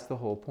see, that's the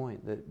whole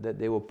point, that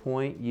they will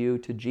point you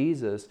to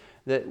Jesus,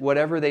 that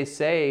whatever they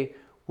say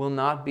will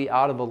not be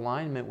out of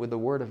alignment with the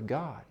Word of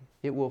God.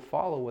 It will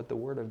follow what the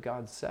Word of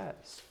God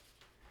says.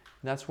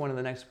 And that's one of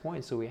the next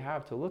points that we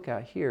have to look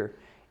at here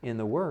in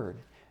the Word.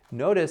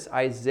 Notice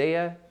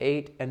Isaiah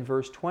 8 and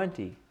verse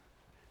 20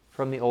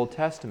 from the Old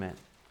Testament.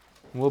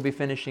 We'll be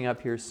finishing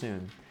up here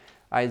soon.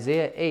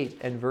 Isaiah 8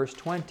 and verse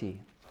 20.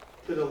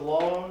 To the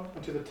law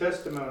and to the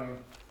testimony,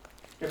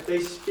 if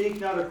they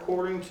speak not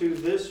according to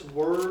this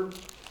word,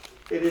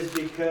 it is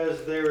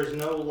because there is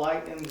no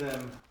light in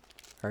them.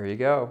 There you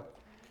go.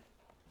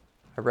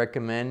 I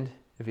recommend,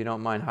 if you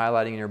don't mind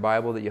highlighting in your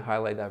Bible, that you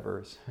highlight that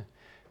verse.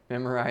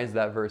 Memorize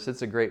that verse.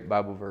 It's a great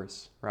Bible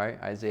verse,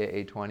 right? Isaiah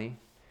 8:20.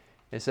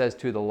 It says,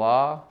 to the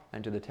law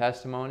and to the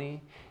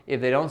testimony, if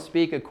they don't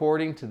speak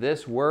according to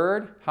this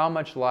word, how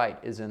much light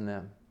is in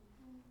them?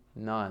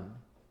 None.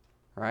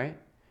 right?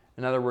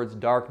 In other words,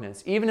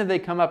 darkness. Even if they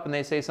come up and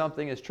they say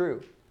something is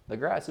true, the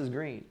grass is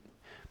green,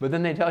 but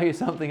then they tell you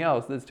something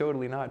else that's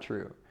totally not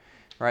true,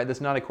 right?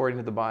 That's not according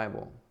to the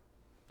Bible.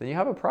 Then you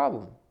have a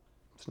problem.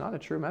 It's not a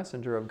true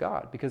messenger of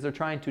God because they're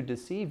trying to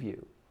deceive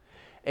you.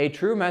 A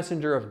true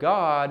messenger of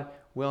God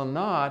will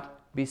not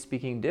be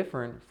speaking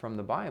different from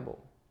the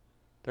Bible.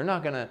 They're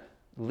not going to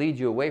lead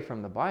you away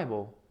from the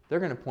Bible. They're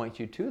going to point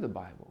you to the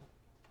Bible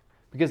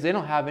because they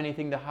don't have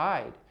anything to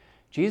hide.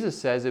 Jesus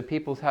says if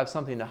people have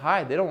something to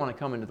hide, they don't want to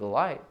come into the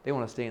light. They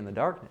want to stay in the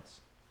darkness.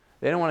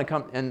 They don't want to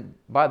come. And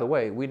by the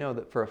way, we know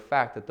that for a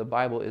fact that the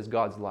Bible is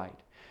God's light.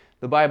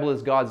 The Bible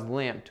is God's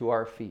lamp to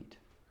our feet,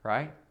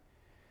 right?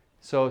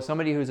 So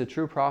somebody who's a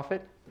true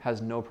prophet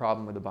has no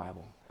problem with the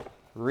Bible.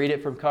 Read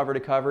it from cover to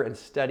cover and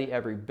study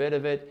every bit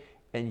of it,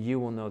 and you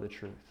will know the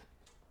truth.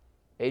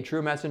 A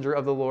true messenger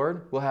of the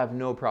Lord will have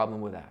no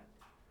problem with that.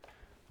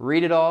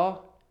 Read it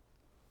all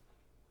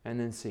and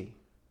then see,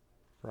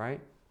 right?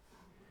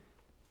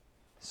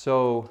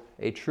 So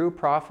a true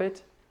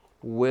prophet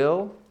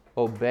will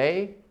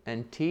obey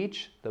and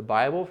teach the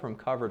Bible from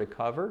cover to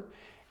cover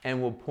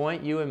and will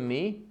point you and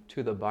me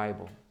to the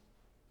Bible,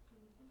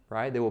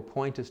 right? They will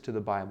point us to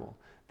the Bible.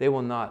 They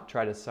will not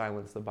try to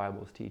silence the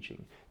Bible's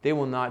teaching. They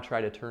will not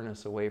try to turn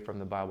us away from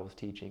the Bible's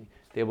teaching.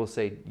 They will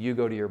say, you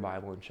go to your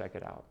Bible and check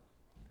it out.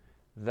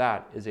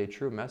 That is a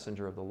true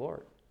messenger of the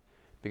Lord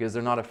because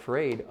they're not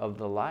afraid of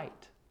the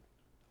light.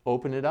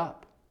 Open it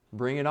up.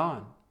 Bring it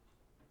on.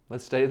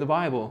 Let's study the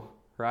Bible,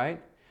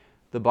 right?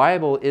 The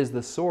Bible is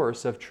the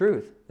source of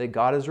truth that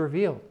God has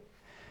revealed.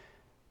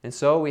 And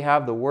so we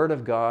have the Word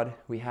of God.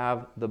 We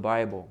have the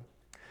Bible.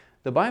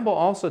 The Bible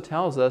also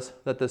tells us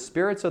that the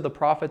spirits of the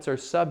prophets are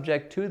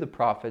subject to the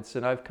prophets,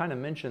 and I've kind of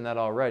mentioned that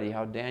already,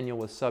 how Daniel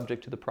was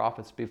subject to the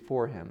prophets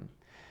before him.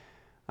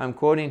 I'm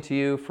quoting to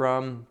you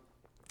from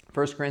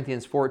 1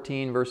 Corinthians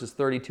 14, verses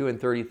 32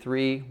 and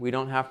 33. We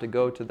don't have to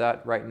go to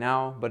that right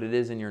now, but it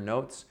is in your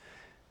notes.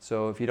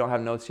 So if you don't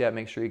have notes yet,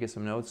 make sure you get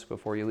some notes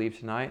before you leave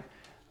tonight.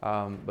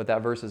 But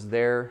that verse is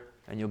there,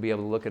 and you'll be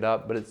able to look it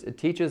up. But it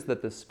teaches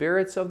that the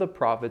spirits of the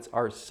prophets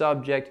are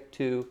subject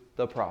to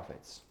the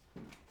prophets.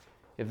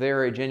 If they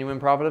are a genuine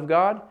prophet of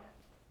God,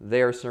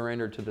 they are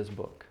surrendered to this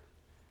book.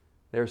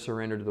 They're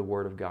surrendered to the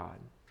Word of God.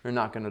 They're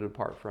not going to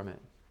depart from it,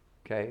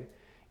 okay?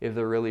 If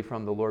they're really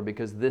from the Lord,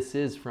 because this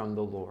is from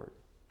the Lord,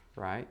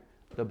 right?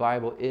 The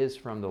Bible is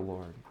from the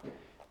Lord.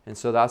 And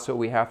so that's what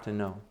we have to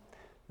know.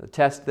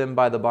 Test them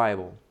by the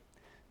Bible.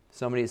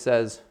 Somebody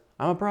says,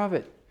 I'm a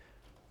prophet.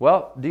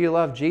 Well, do you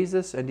love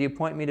Jesus and do you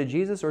point me to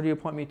Jesus or do you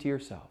point me to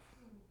yourself,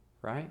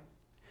 right?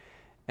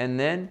 And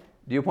then,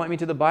 do you point me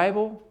to the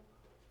Bible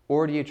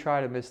or do you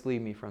try to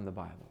mislead me from the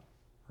Bible,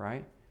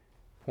 right?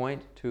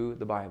 Point to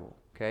the Bible,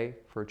 okay,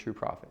 for a true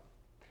prophet.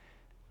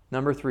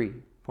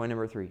 Point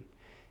number three.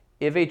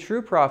 If a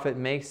true prophet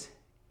makes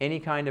any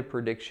kind of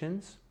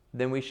predictions,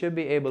 then we should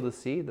be able to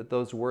see that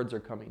those words are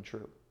coming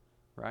true,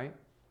 right?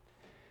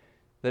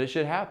 That it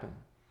should happen.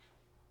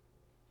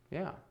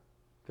 Yeah.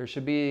 There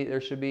should be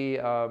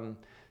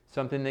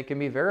something that can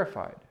be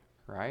verified,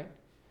 right?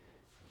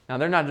 Now,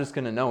 they're not just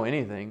going to know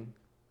anything,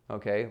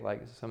 okay,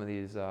 like some of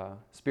these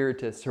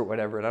spiritists or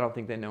whatever, and I don't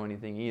think they know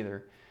anything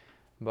either.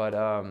 But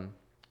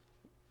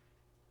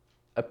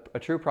a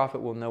true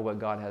prophet will know what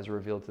God has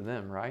revealed to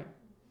them, right?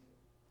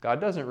 God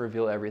doesn't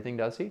reveal everything,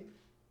 does He?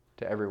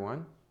 To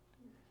everyone.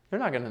 They're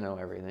not going to know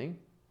everything.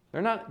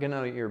 They're not going to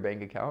know your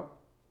bank account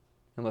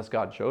unless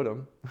God showed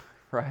them,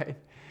 right?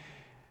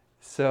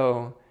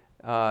 So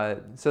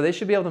they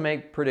should be able to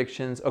make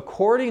predictions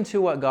according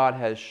to what God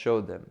has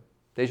showed them.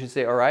 They should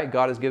say, all right,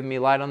 God has given me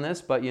light on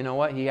this, but you know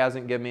what? He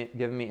hasn't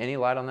given me any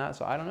light on that,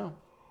 so I don't know.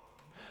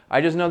 I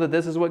just know that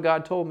this is what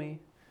God told me.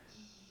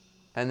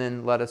 And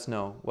then let us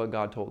know what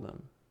God told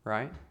them,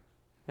 right?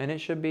 And it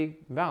should be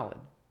valid.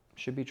 It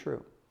should be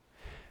true.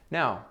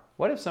 Now,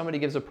 what if somebody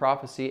gives a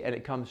prophecy and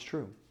it comes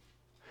true?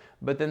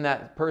 But then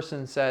that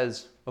person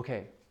says,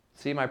 okay,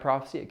 see my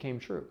prophecy, it came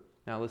true.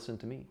 Now listen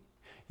to me.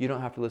 You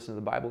don't have to listen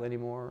to the Bible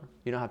anymore.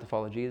 You don't have to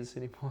follow Jesus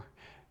anymore.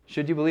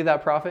 Should you believe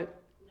that prophet?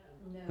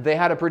 No. They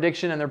had a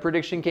prediction and their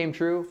prediction came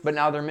true, but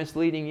now they're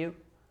misleading you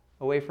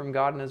away from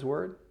God and His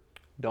Word.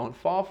 Don't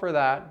fall for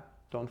that.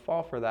 Don't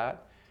fall for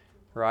that,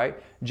 right?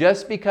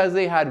 Just because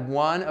they had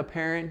one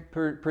apparent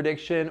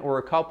prediction or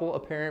a couple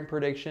apparent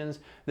predictions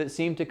that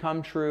seemed to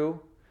come true,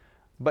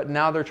 but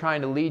now they're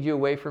trying to lead you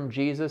away from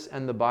Jesus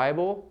and the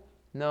Bible.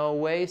 No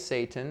way,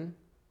 Satan.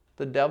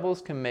 The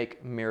devils can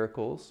make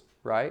miracles,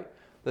 right?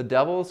 The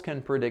devils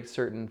can predict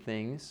certain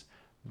things.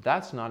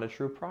 That's not a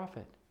true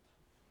prophet.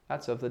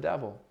 That's of the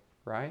devil,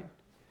 right?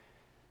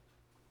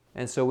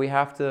 And so we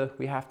have to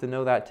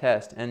know that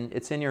test. And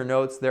it's in your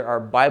notes. There are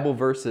Bible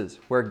verses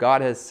where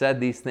God has said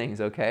these things,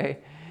 okay?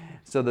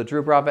 So the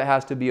true prophet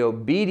has to be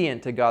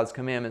obedient to God's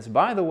commandments.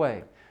 By the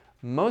way,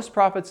 most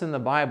prophets in the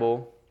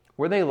Bible,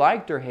 were they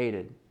liked or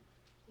hated?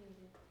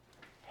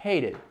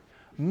 Hated.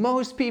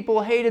 Most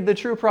people hated the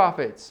true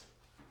prophets.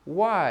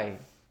 Why?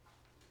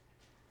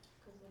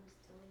 Because I was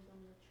telling them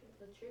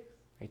the truth.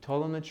 They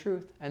told them the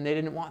truth, and they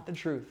didn't want the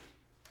truth.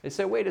 They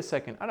said, wait a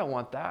second, I don't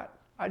want that.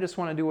 I just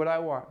want to do what I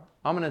want.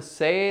 I'm going to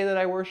say that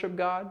I worship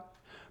God,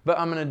 but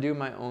I'm going to do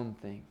my own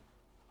thing.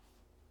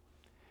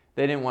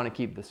 They didn't want to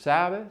keep the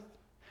Sabbath.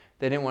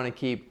 They didn't want to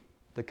keep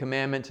the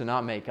commandment to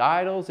not make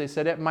idols. They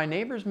said, my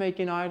neighbor's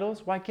making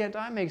idols. Why can't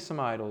I make some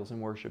idols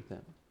and worship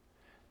them?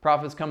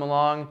 Prophets come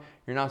along,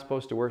 you're not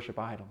supposed to worship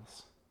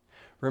idols.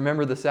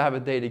 Remember the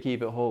Sabbath day to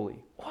keep it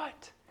holy.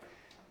 What?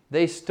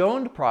 They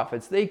stoned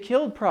prophets. They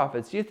killed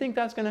prophets. Do you think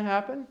that's going to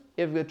happen?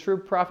 If a true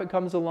prophet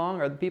comes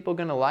along, are the people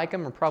going to like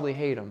him or probably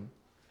hate him?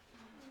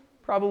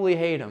 Probably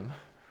hate him,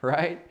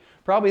 right?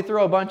 Probably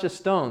throw a bunch of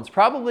stones.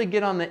 Probably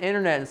get on the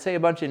internet and say a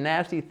bunch of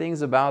nasty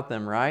things about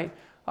them, right?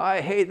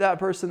 I hate that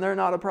person. They're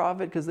not a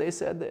prophet because they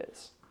said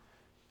this.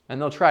 And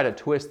they'll try to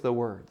twist the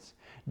words.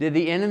 Did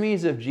the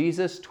enemies of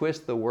Jesus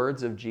twist the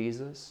words of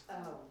Jesus?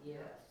 Oh, yes.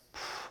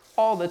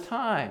 All the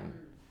time.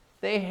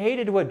 They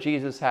hated what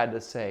Jesus had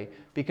to say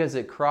because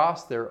it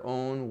crossed their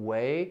own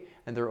way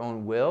and their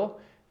own will.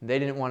 They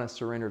didn't want to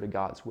surrender to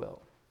God's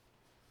will.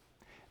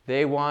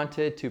 They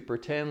wanted to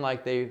pretend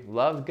like they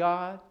loved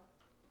God,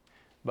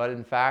 but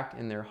in fact,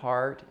 in their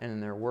heart and in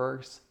their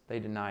works, they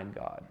denied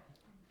God.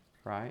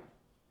 Right?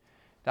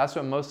 That's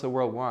what most of the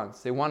world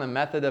wants. They want a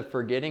method of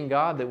forgetting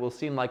God that will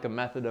seem like a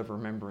method of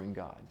remembering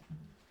God.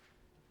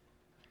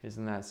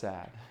 Isn't that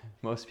sad?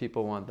 Most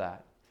people want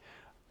that.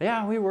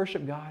 Yeah, we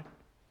worship God,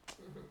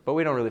 but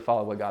we don't really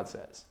follow what God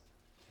says.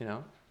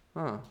 You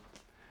know?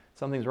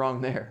 Something's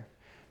wrong there.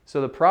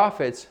 So the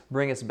prophets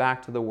bring us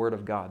back to the Word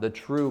of God, the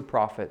true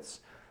prophets.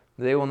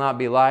 They will not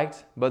be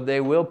liked, but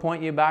they will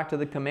point you back to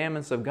the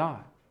commandments of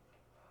God.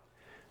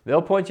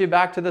 They'll point you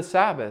back to the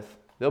Sabbath.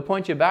 They'll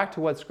point you back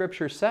to what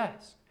Scripture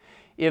says.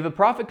 If a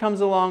prophet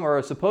comes along or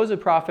a supposed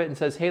prophet and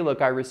says, hey,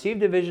 look, I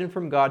received a vision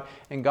from God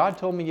and God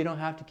told me you don't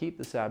have to keep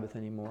the Sabbath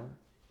anymore.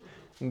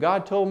 And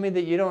God told me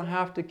that you don't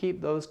have to keep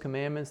those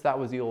commandments. That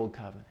was the old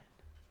covenant.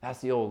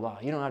 That's the old law.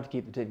 You don't have to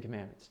keep the 10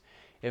 Commandments.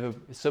 If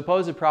a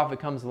supposed prophet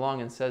comes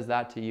along and says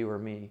that to you or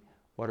me,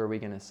 what are we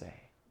going to say?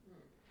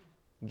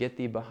 Get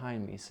thee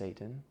behind me,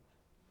 Satan.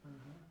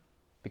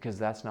 Because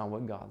that's not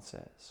what God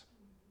says.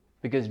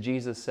 Because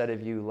Jesus said,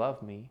 if you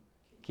love me,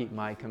 keep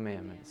my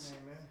commandments.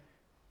 Amen.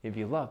 If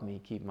you love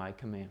me, keep my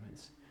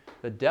commandments.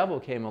 The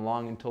devil came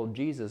along and told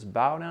Jesus,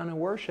 bow down and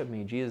worship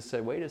me. Jesus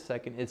said, wait a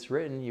second, it's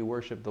written, you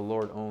worship the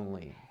Lord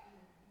only.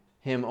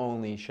 Him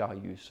only shall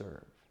you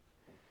serve.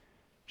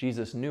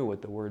 Jesus knew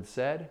what the word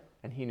said,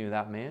 and he knew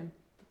that man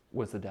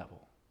was the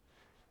devil.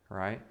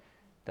 Right?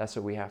 That's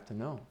what we have to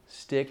know.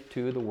 Stick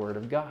to the Word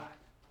of God.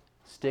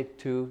 Stick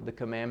to the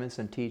commandments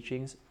and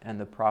teachings and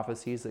the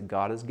prophecies that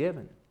God has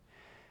given.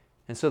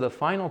 And so the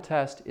final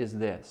test is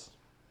this.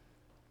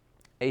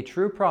 A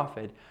true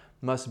prophet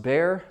must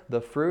bear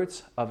the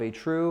fruits of a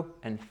true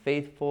and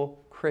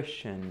faithful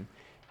Christian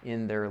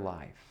in their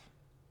life.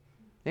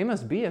 They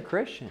must be a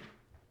Christian.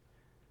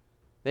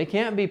 They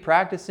can't be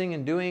practicing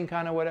and doing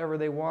kind of whatever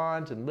they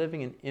want and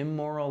living an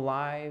immoral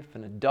life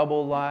and a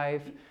double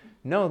life.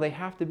 No, they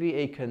have to be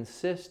a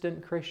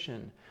consistent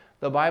Christian.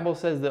 The Bible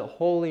says that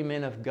holy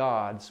men of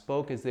God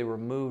spoke as they were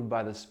moved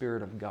by the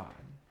Spirit of God.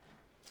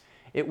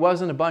 It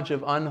wasn't a bunch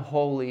of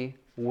unholy,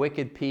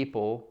 wicked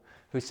people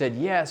who said,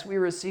 yes, we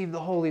received the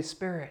Holy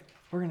Spirit.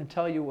 We're going to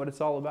tell you what it's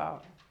all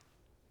about.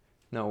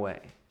 No way,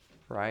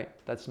 right?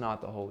 That's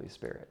not the Holy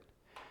Spirit.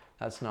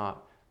 That's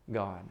not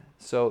God.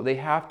 So they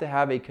have to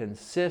have a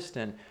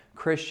consistent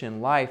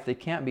Christian life. They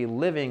can't be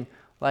living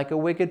like a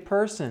wicked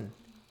person,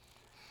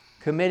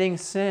 committing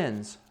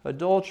sins,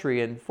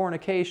 adultery and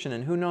fornication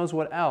and who knows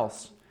what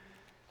else.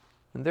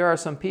 And there are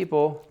some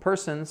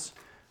persons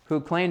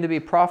who claim to be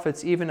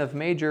prophets even of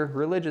major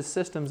religious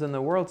systems in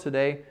the world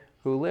today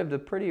who lived a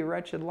pretty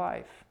wretched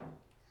life.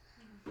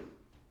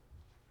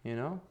 You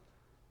know?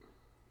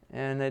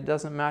 And it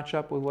doesn't match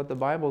up with what the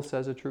Bible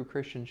says a true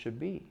Christian should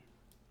be.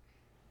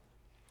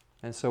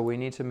 And so we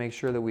need to make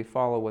sure that we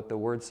follow what the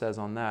Word says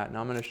on that.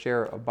 Now I'm going to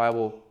share a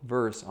Bible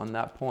verse on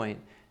that point,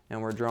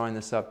 and we're drawing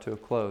this up to a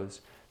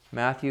close.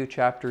 Matthew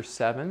chapter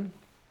 7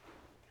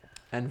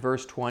 and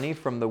verse 20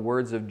 from the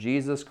words of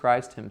Jesus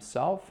Christ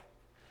himself.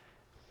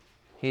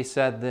 He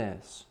said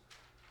this,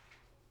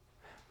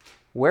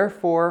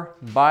 wherefore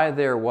by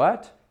their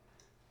what?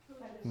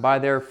 By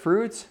their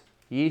fruits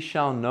ye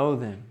shall know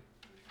them.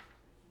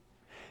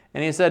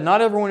 And he said,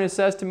 not everyone who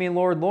says to me,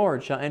 Lord,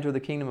 Lord, shall enter the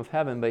kingdom of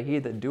heaven, but he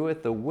that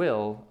doeth the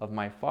will of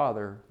my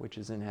Father which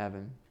is in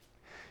heaven.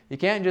 You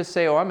can't just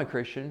say, oh, I'm a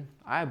Christian,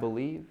 I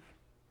believe,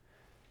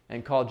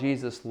 and call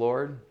Jesus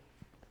Lord,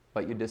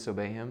 but you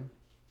disobey him.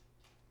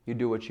 You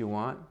do what you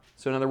want.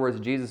 So in other words,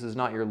 Jesus is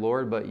not your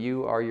Lord, but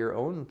you are your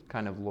own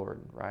kind of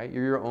Lord, right?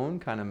 You're your own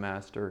kind of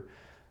master.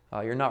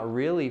 You're not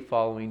really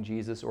following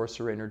Jesus or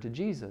surrendered to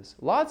Jesus.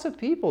 Lots of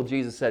people,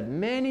 Jesus said,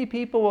 many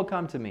people will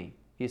come to me,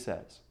 he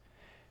says.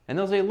 And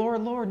they'll say,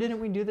 Lord, Lord,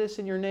 didn't we do this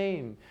in your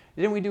name?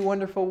 Didn't we do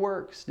wonderful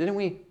works? Didn't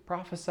we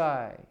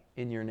prophesy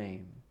in your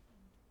name?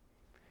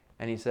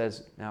 And he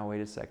says, now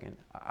wait a second,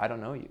 I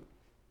don't know you.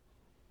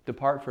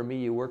 Depart from me,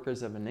 you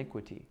workers of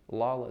iniquity,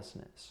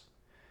 lawlessness.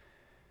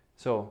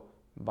 So,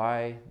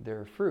 by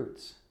their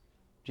fruits,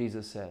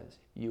 Jesus says,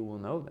 you will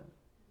know them.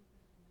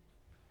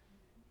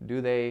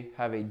 Do they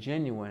have a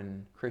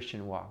genuine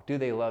Christian walk? Do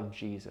they love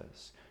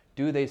Jesus?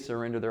 Do they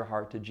surrender their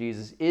heart to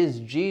Jesus? Is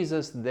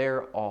Jesus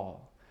their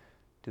all?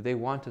 Do they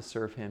want to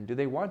serve Him? Do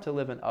they want to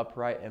live an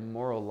upright and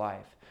moral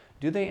life?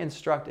 Do they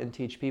instruct and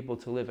teach people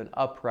to live an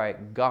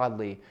upright,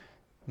 godly,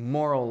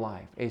 moral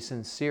life, a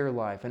sincere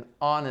life, an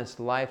honest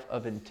life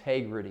of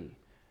integrity?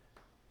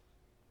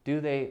 Do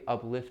they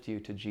uplift you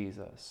to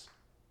Jesus?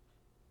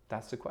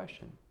 That's the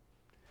question.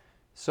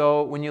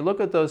 So when you look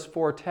at those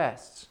 4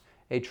 tests,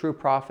 a true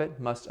prophet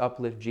must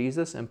uplift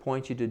Jesus and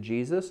point you to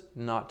Jesus,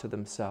 not to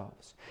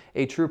themselves.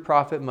 A true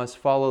prophet must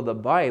follow the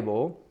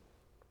Bible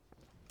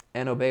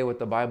and obey what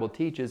the Bible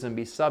teaches and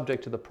be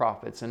subject to the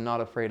prophets and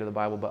not afraid of the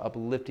Bible, but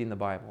uplifting the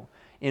Bible,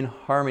 in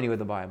harmony with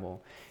the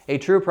Bible. A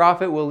true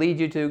prophet will lead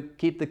you to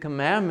keep the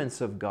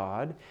commandments of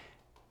God,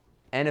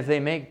 and if they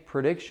make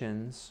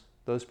predictions,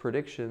 those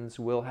predictions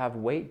will have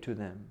weight to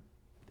them.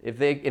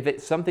 If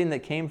it's something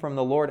that came from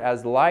the Lord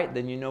as light,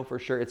 then you know for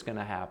sure it's going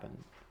to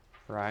happen,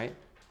 right?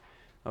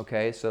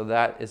 Okay, so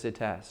that is a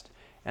test.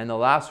 And the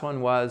last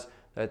one was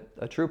that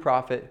a true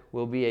prophet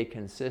will be a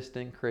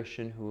consistent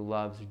Christian who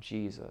loves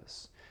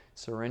Jesus,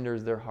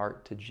 surrenders their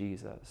heart to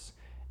Jesus,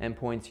 and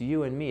points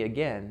you and me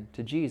again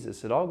to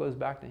Jesus. It all goes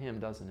back to Him,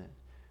 doesn't it?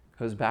 It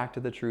goes back to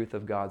the truth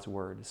of God's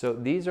Word. So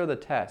these are the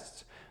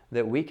tests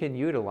that we can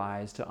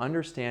utilize to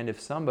understand if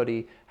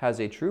somebody has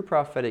a true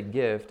prophetic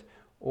gift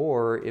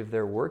or if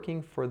they're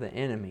working for the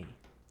enemy.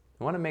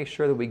 I want to make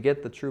sure that we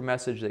get the true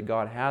message that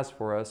God has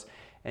for us,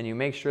 and you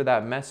make sure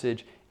that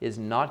message is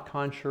not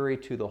contrary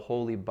to the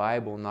Holy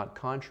Bible, not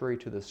contrary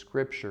to the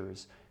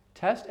Scriptures.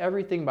 Test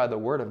everything by the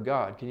Word of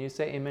God. Can you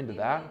say amen to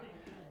that?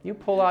 You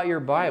pull out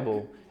your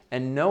Bible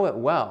and know it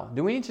well.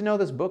 Do we need to know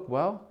this book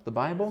well, the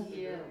Bible?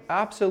 Yes.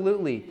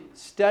 Absolutely.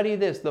 Study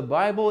this. The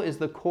Bible is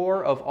the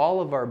core of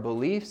all of our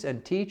beliefs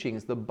and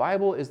teachings. The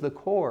Bible is the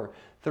core.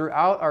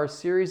 Throughout our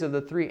series of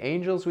the 3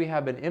 angels, we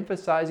have been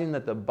emphasizing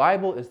that the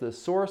Bible is the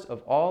source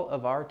of all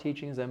of our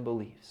teachings and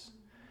beliefs.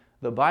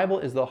 The Bible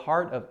is the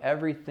heart of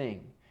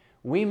everything.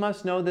 We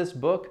must know this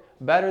book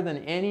better than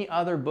any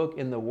other book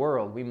in the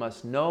world. We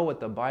must know what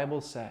the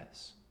Bible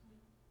says.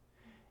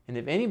 And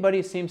if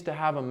anybody seems to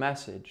have a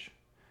message,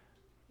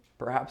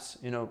 perhaps,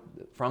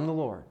 from the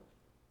Lord,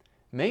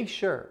 make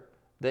sure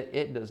that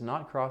it does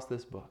not cross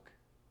this book.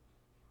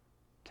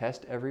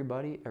 Test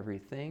everybody,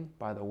 everything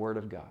by the Word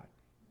of God.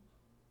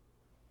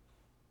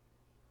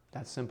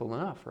 That's simple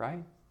enough,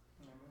 right?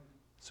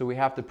 So we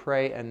have to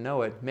pray and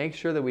know it. Make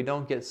sure that we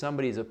don't get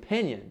somebody's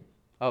opinion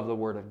of the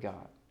Word of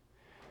God.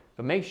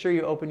 But make sure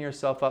you open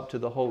yourself up to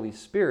the Holy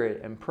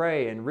Spirit and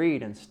pray and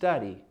read and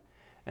study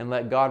and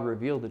let God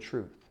reveal the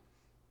truth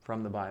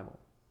from the Bible.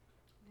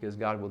 Because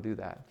God will do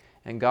that.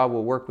 And God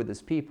will work with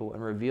His people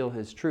and reveal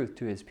His truth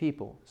to His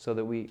people so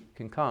that we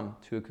can come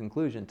to a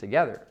conclusion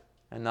together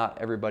and not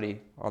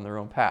everybody on their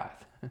own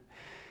path.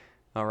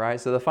 All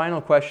right, so the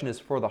final question is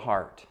for the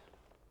heart.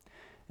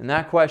 And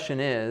that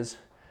question is,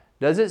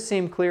 does it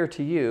seem clear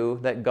to you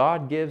that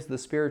God gives the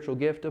spiritual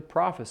gift of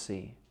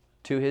prophecy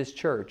to His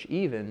church,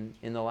 even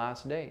in the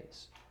last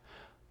days?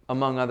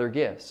 Among other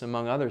gifts,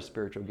 among other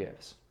spiritual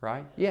gifts,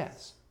 right?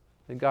 Yes,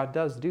 that God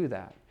does do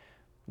that.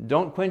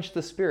 Don't quench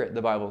the Spirit,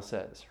 the Bible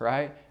says,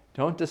 right?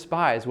 Don't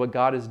despise what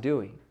God is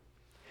doing.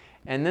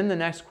 And then the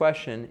next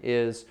question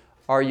is,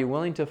 are you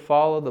willing to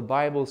follow the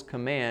Bible's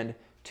command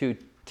to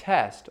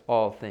test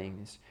all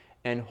things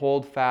and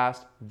hold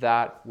fast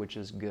that which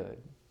is good?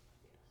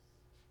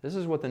 This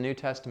is what the New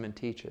Testament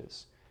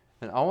teaches.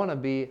 And I want to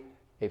be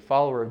a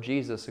follower of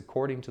Jesus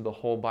according to the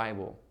whole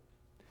Bible,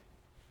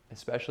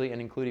 especially and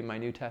including my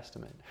New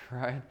Testament,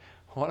 right?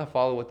 I want to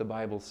follow what the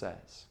Bible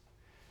says.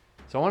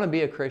 So I want to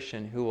be a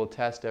Christian who will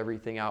test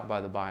everything out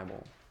by the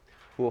Bible,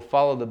 who will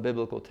follow the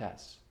biblical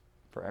tests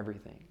for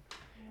everything.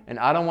 And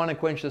I don't want to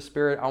quench the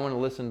Spirit. I want to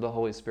listen to the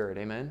Holy Spirit.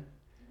 Amen?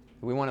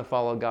 We want to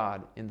follow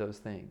God in those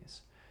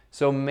things.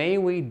 So may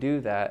we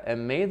do that,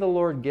 and may the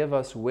Lord give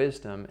us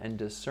wisdom and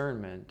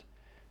discernment.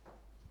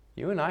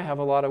 You and I have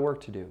a lot of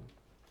work to do.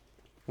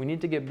 We need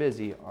to get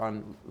busy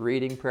on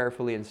reading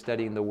prayerfully and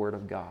studying the Word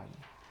of God,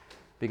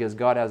 because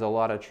God has a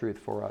lot of truth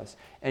for us.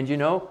 And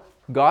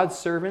God's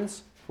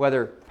servants,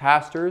 whether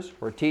pastors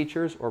or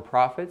teachers or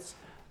prophets,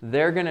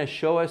 they're going to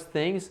show us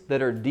things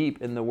that are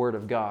deep in the Word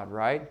of God,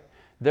 right?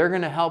 They're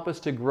going to help us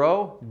to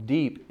grow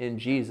deep in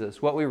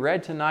Jesus. What we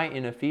read tonight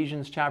in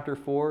Ephesians chapter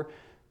 4,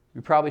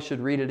 we probably should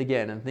read it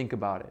again and think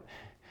about it.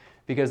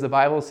 Because the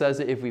Bible says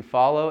that if we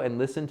follow and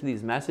listen to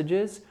these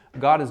messages,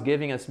 God is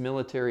giving us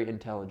military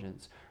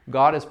intelligence.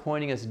 God is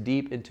pointing us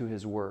deep into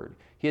His Word.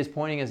 He is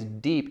pointing us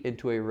deep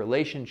into a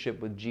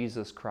relationship with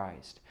Jesus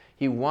Christ.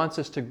 He wants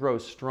us to grow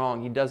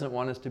strong. He doesn't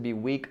want us to be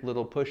weak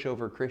little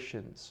pushover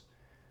Christians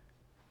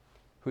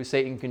who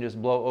Satan can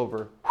just blow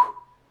over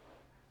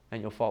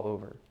and you'll fall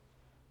over.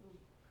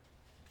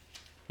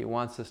 He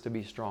wants us to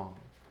be strong.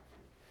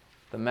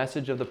 The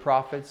message of the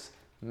prophets,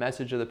 the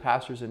message of the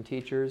pastors and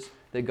teachers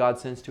that God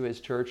sends to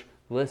His church,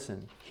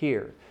 listen,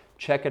 hear,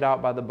 check it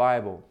out by the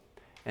Bible.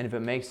 And if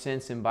it makes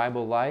sense in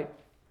Bible light,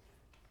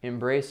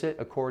 embrace it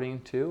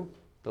according to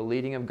the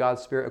leading of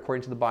God's Spirit,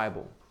 according to the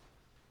Bible.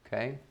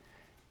 Okay?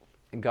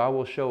 And God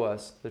will show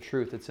us the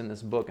truth that's in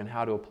this book and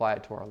how to apply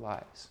it to our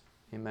lives.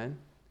 Amen?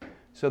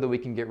 So that we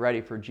can get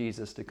ready for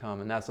Jesus to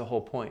come. And that's the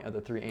whole point of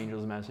the three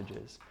angels'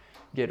 messages.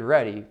 Get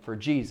ready for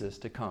Jesus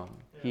to come.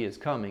 He is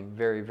coming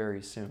very,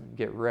 very soon.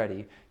 Get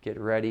ready, get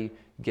ready,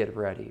 get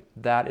ready.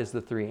 That is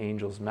the three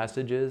angels'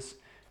 messages.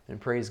 And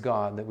praise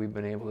God that we've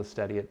been able to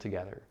study it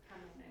together.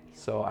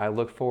 So I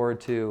look forward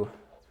to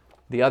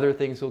the other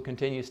things we'll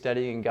continue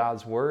studying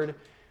God's Word.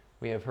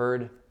 We have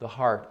heard the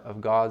heart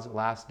of God's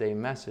last day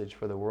message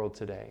for the world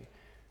today.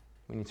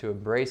 We need to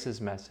embrace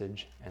His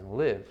message and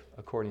live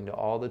according to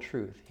all the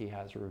truth He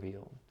has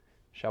revealed.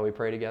 Shall we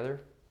pray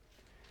together?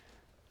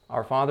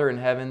 Our Father in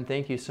heaven,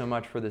 thank you so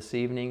much for this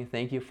evening.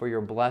 Thank you for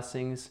your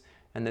blessings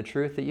and the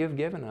truth that you've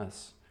given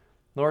us.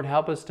 Lord,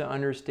 help us to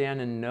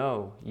understand and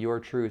know your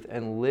truth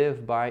and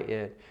live by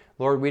it.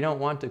 Lord, we don't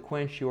want to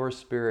quench your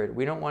Spirit.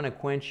 We don't want to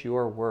quench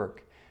your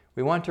work.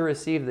 We want to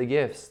receive the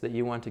gifts that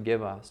you want to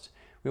give us.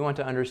 We want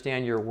to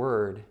understand your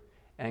word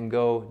and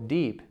go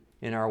deep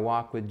in our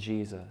walk with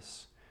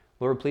Jesus.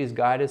 Lord, please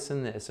guide us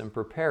in this and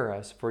prepare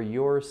us for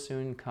your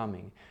soon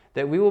coming,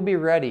 that we will be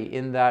ready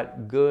in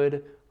that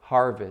good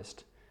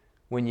harvest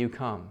when you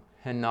come,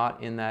 and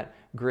not in that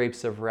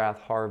grapes of wrath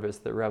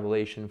harvest that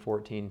Revelation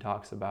 14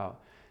 talks about.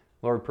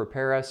 Lord,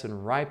 prepare us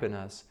and ripen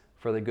us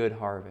for the good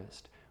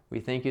harvest. We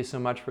thank you so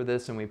much for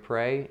this, and we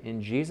pray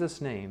in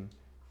Jesus' name,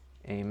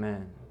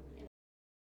 amen.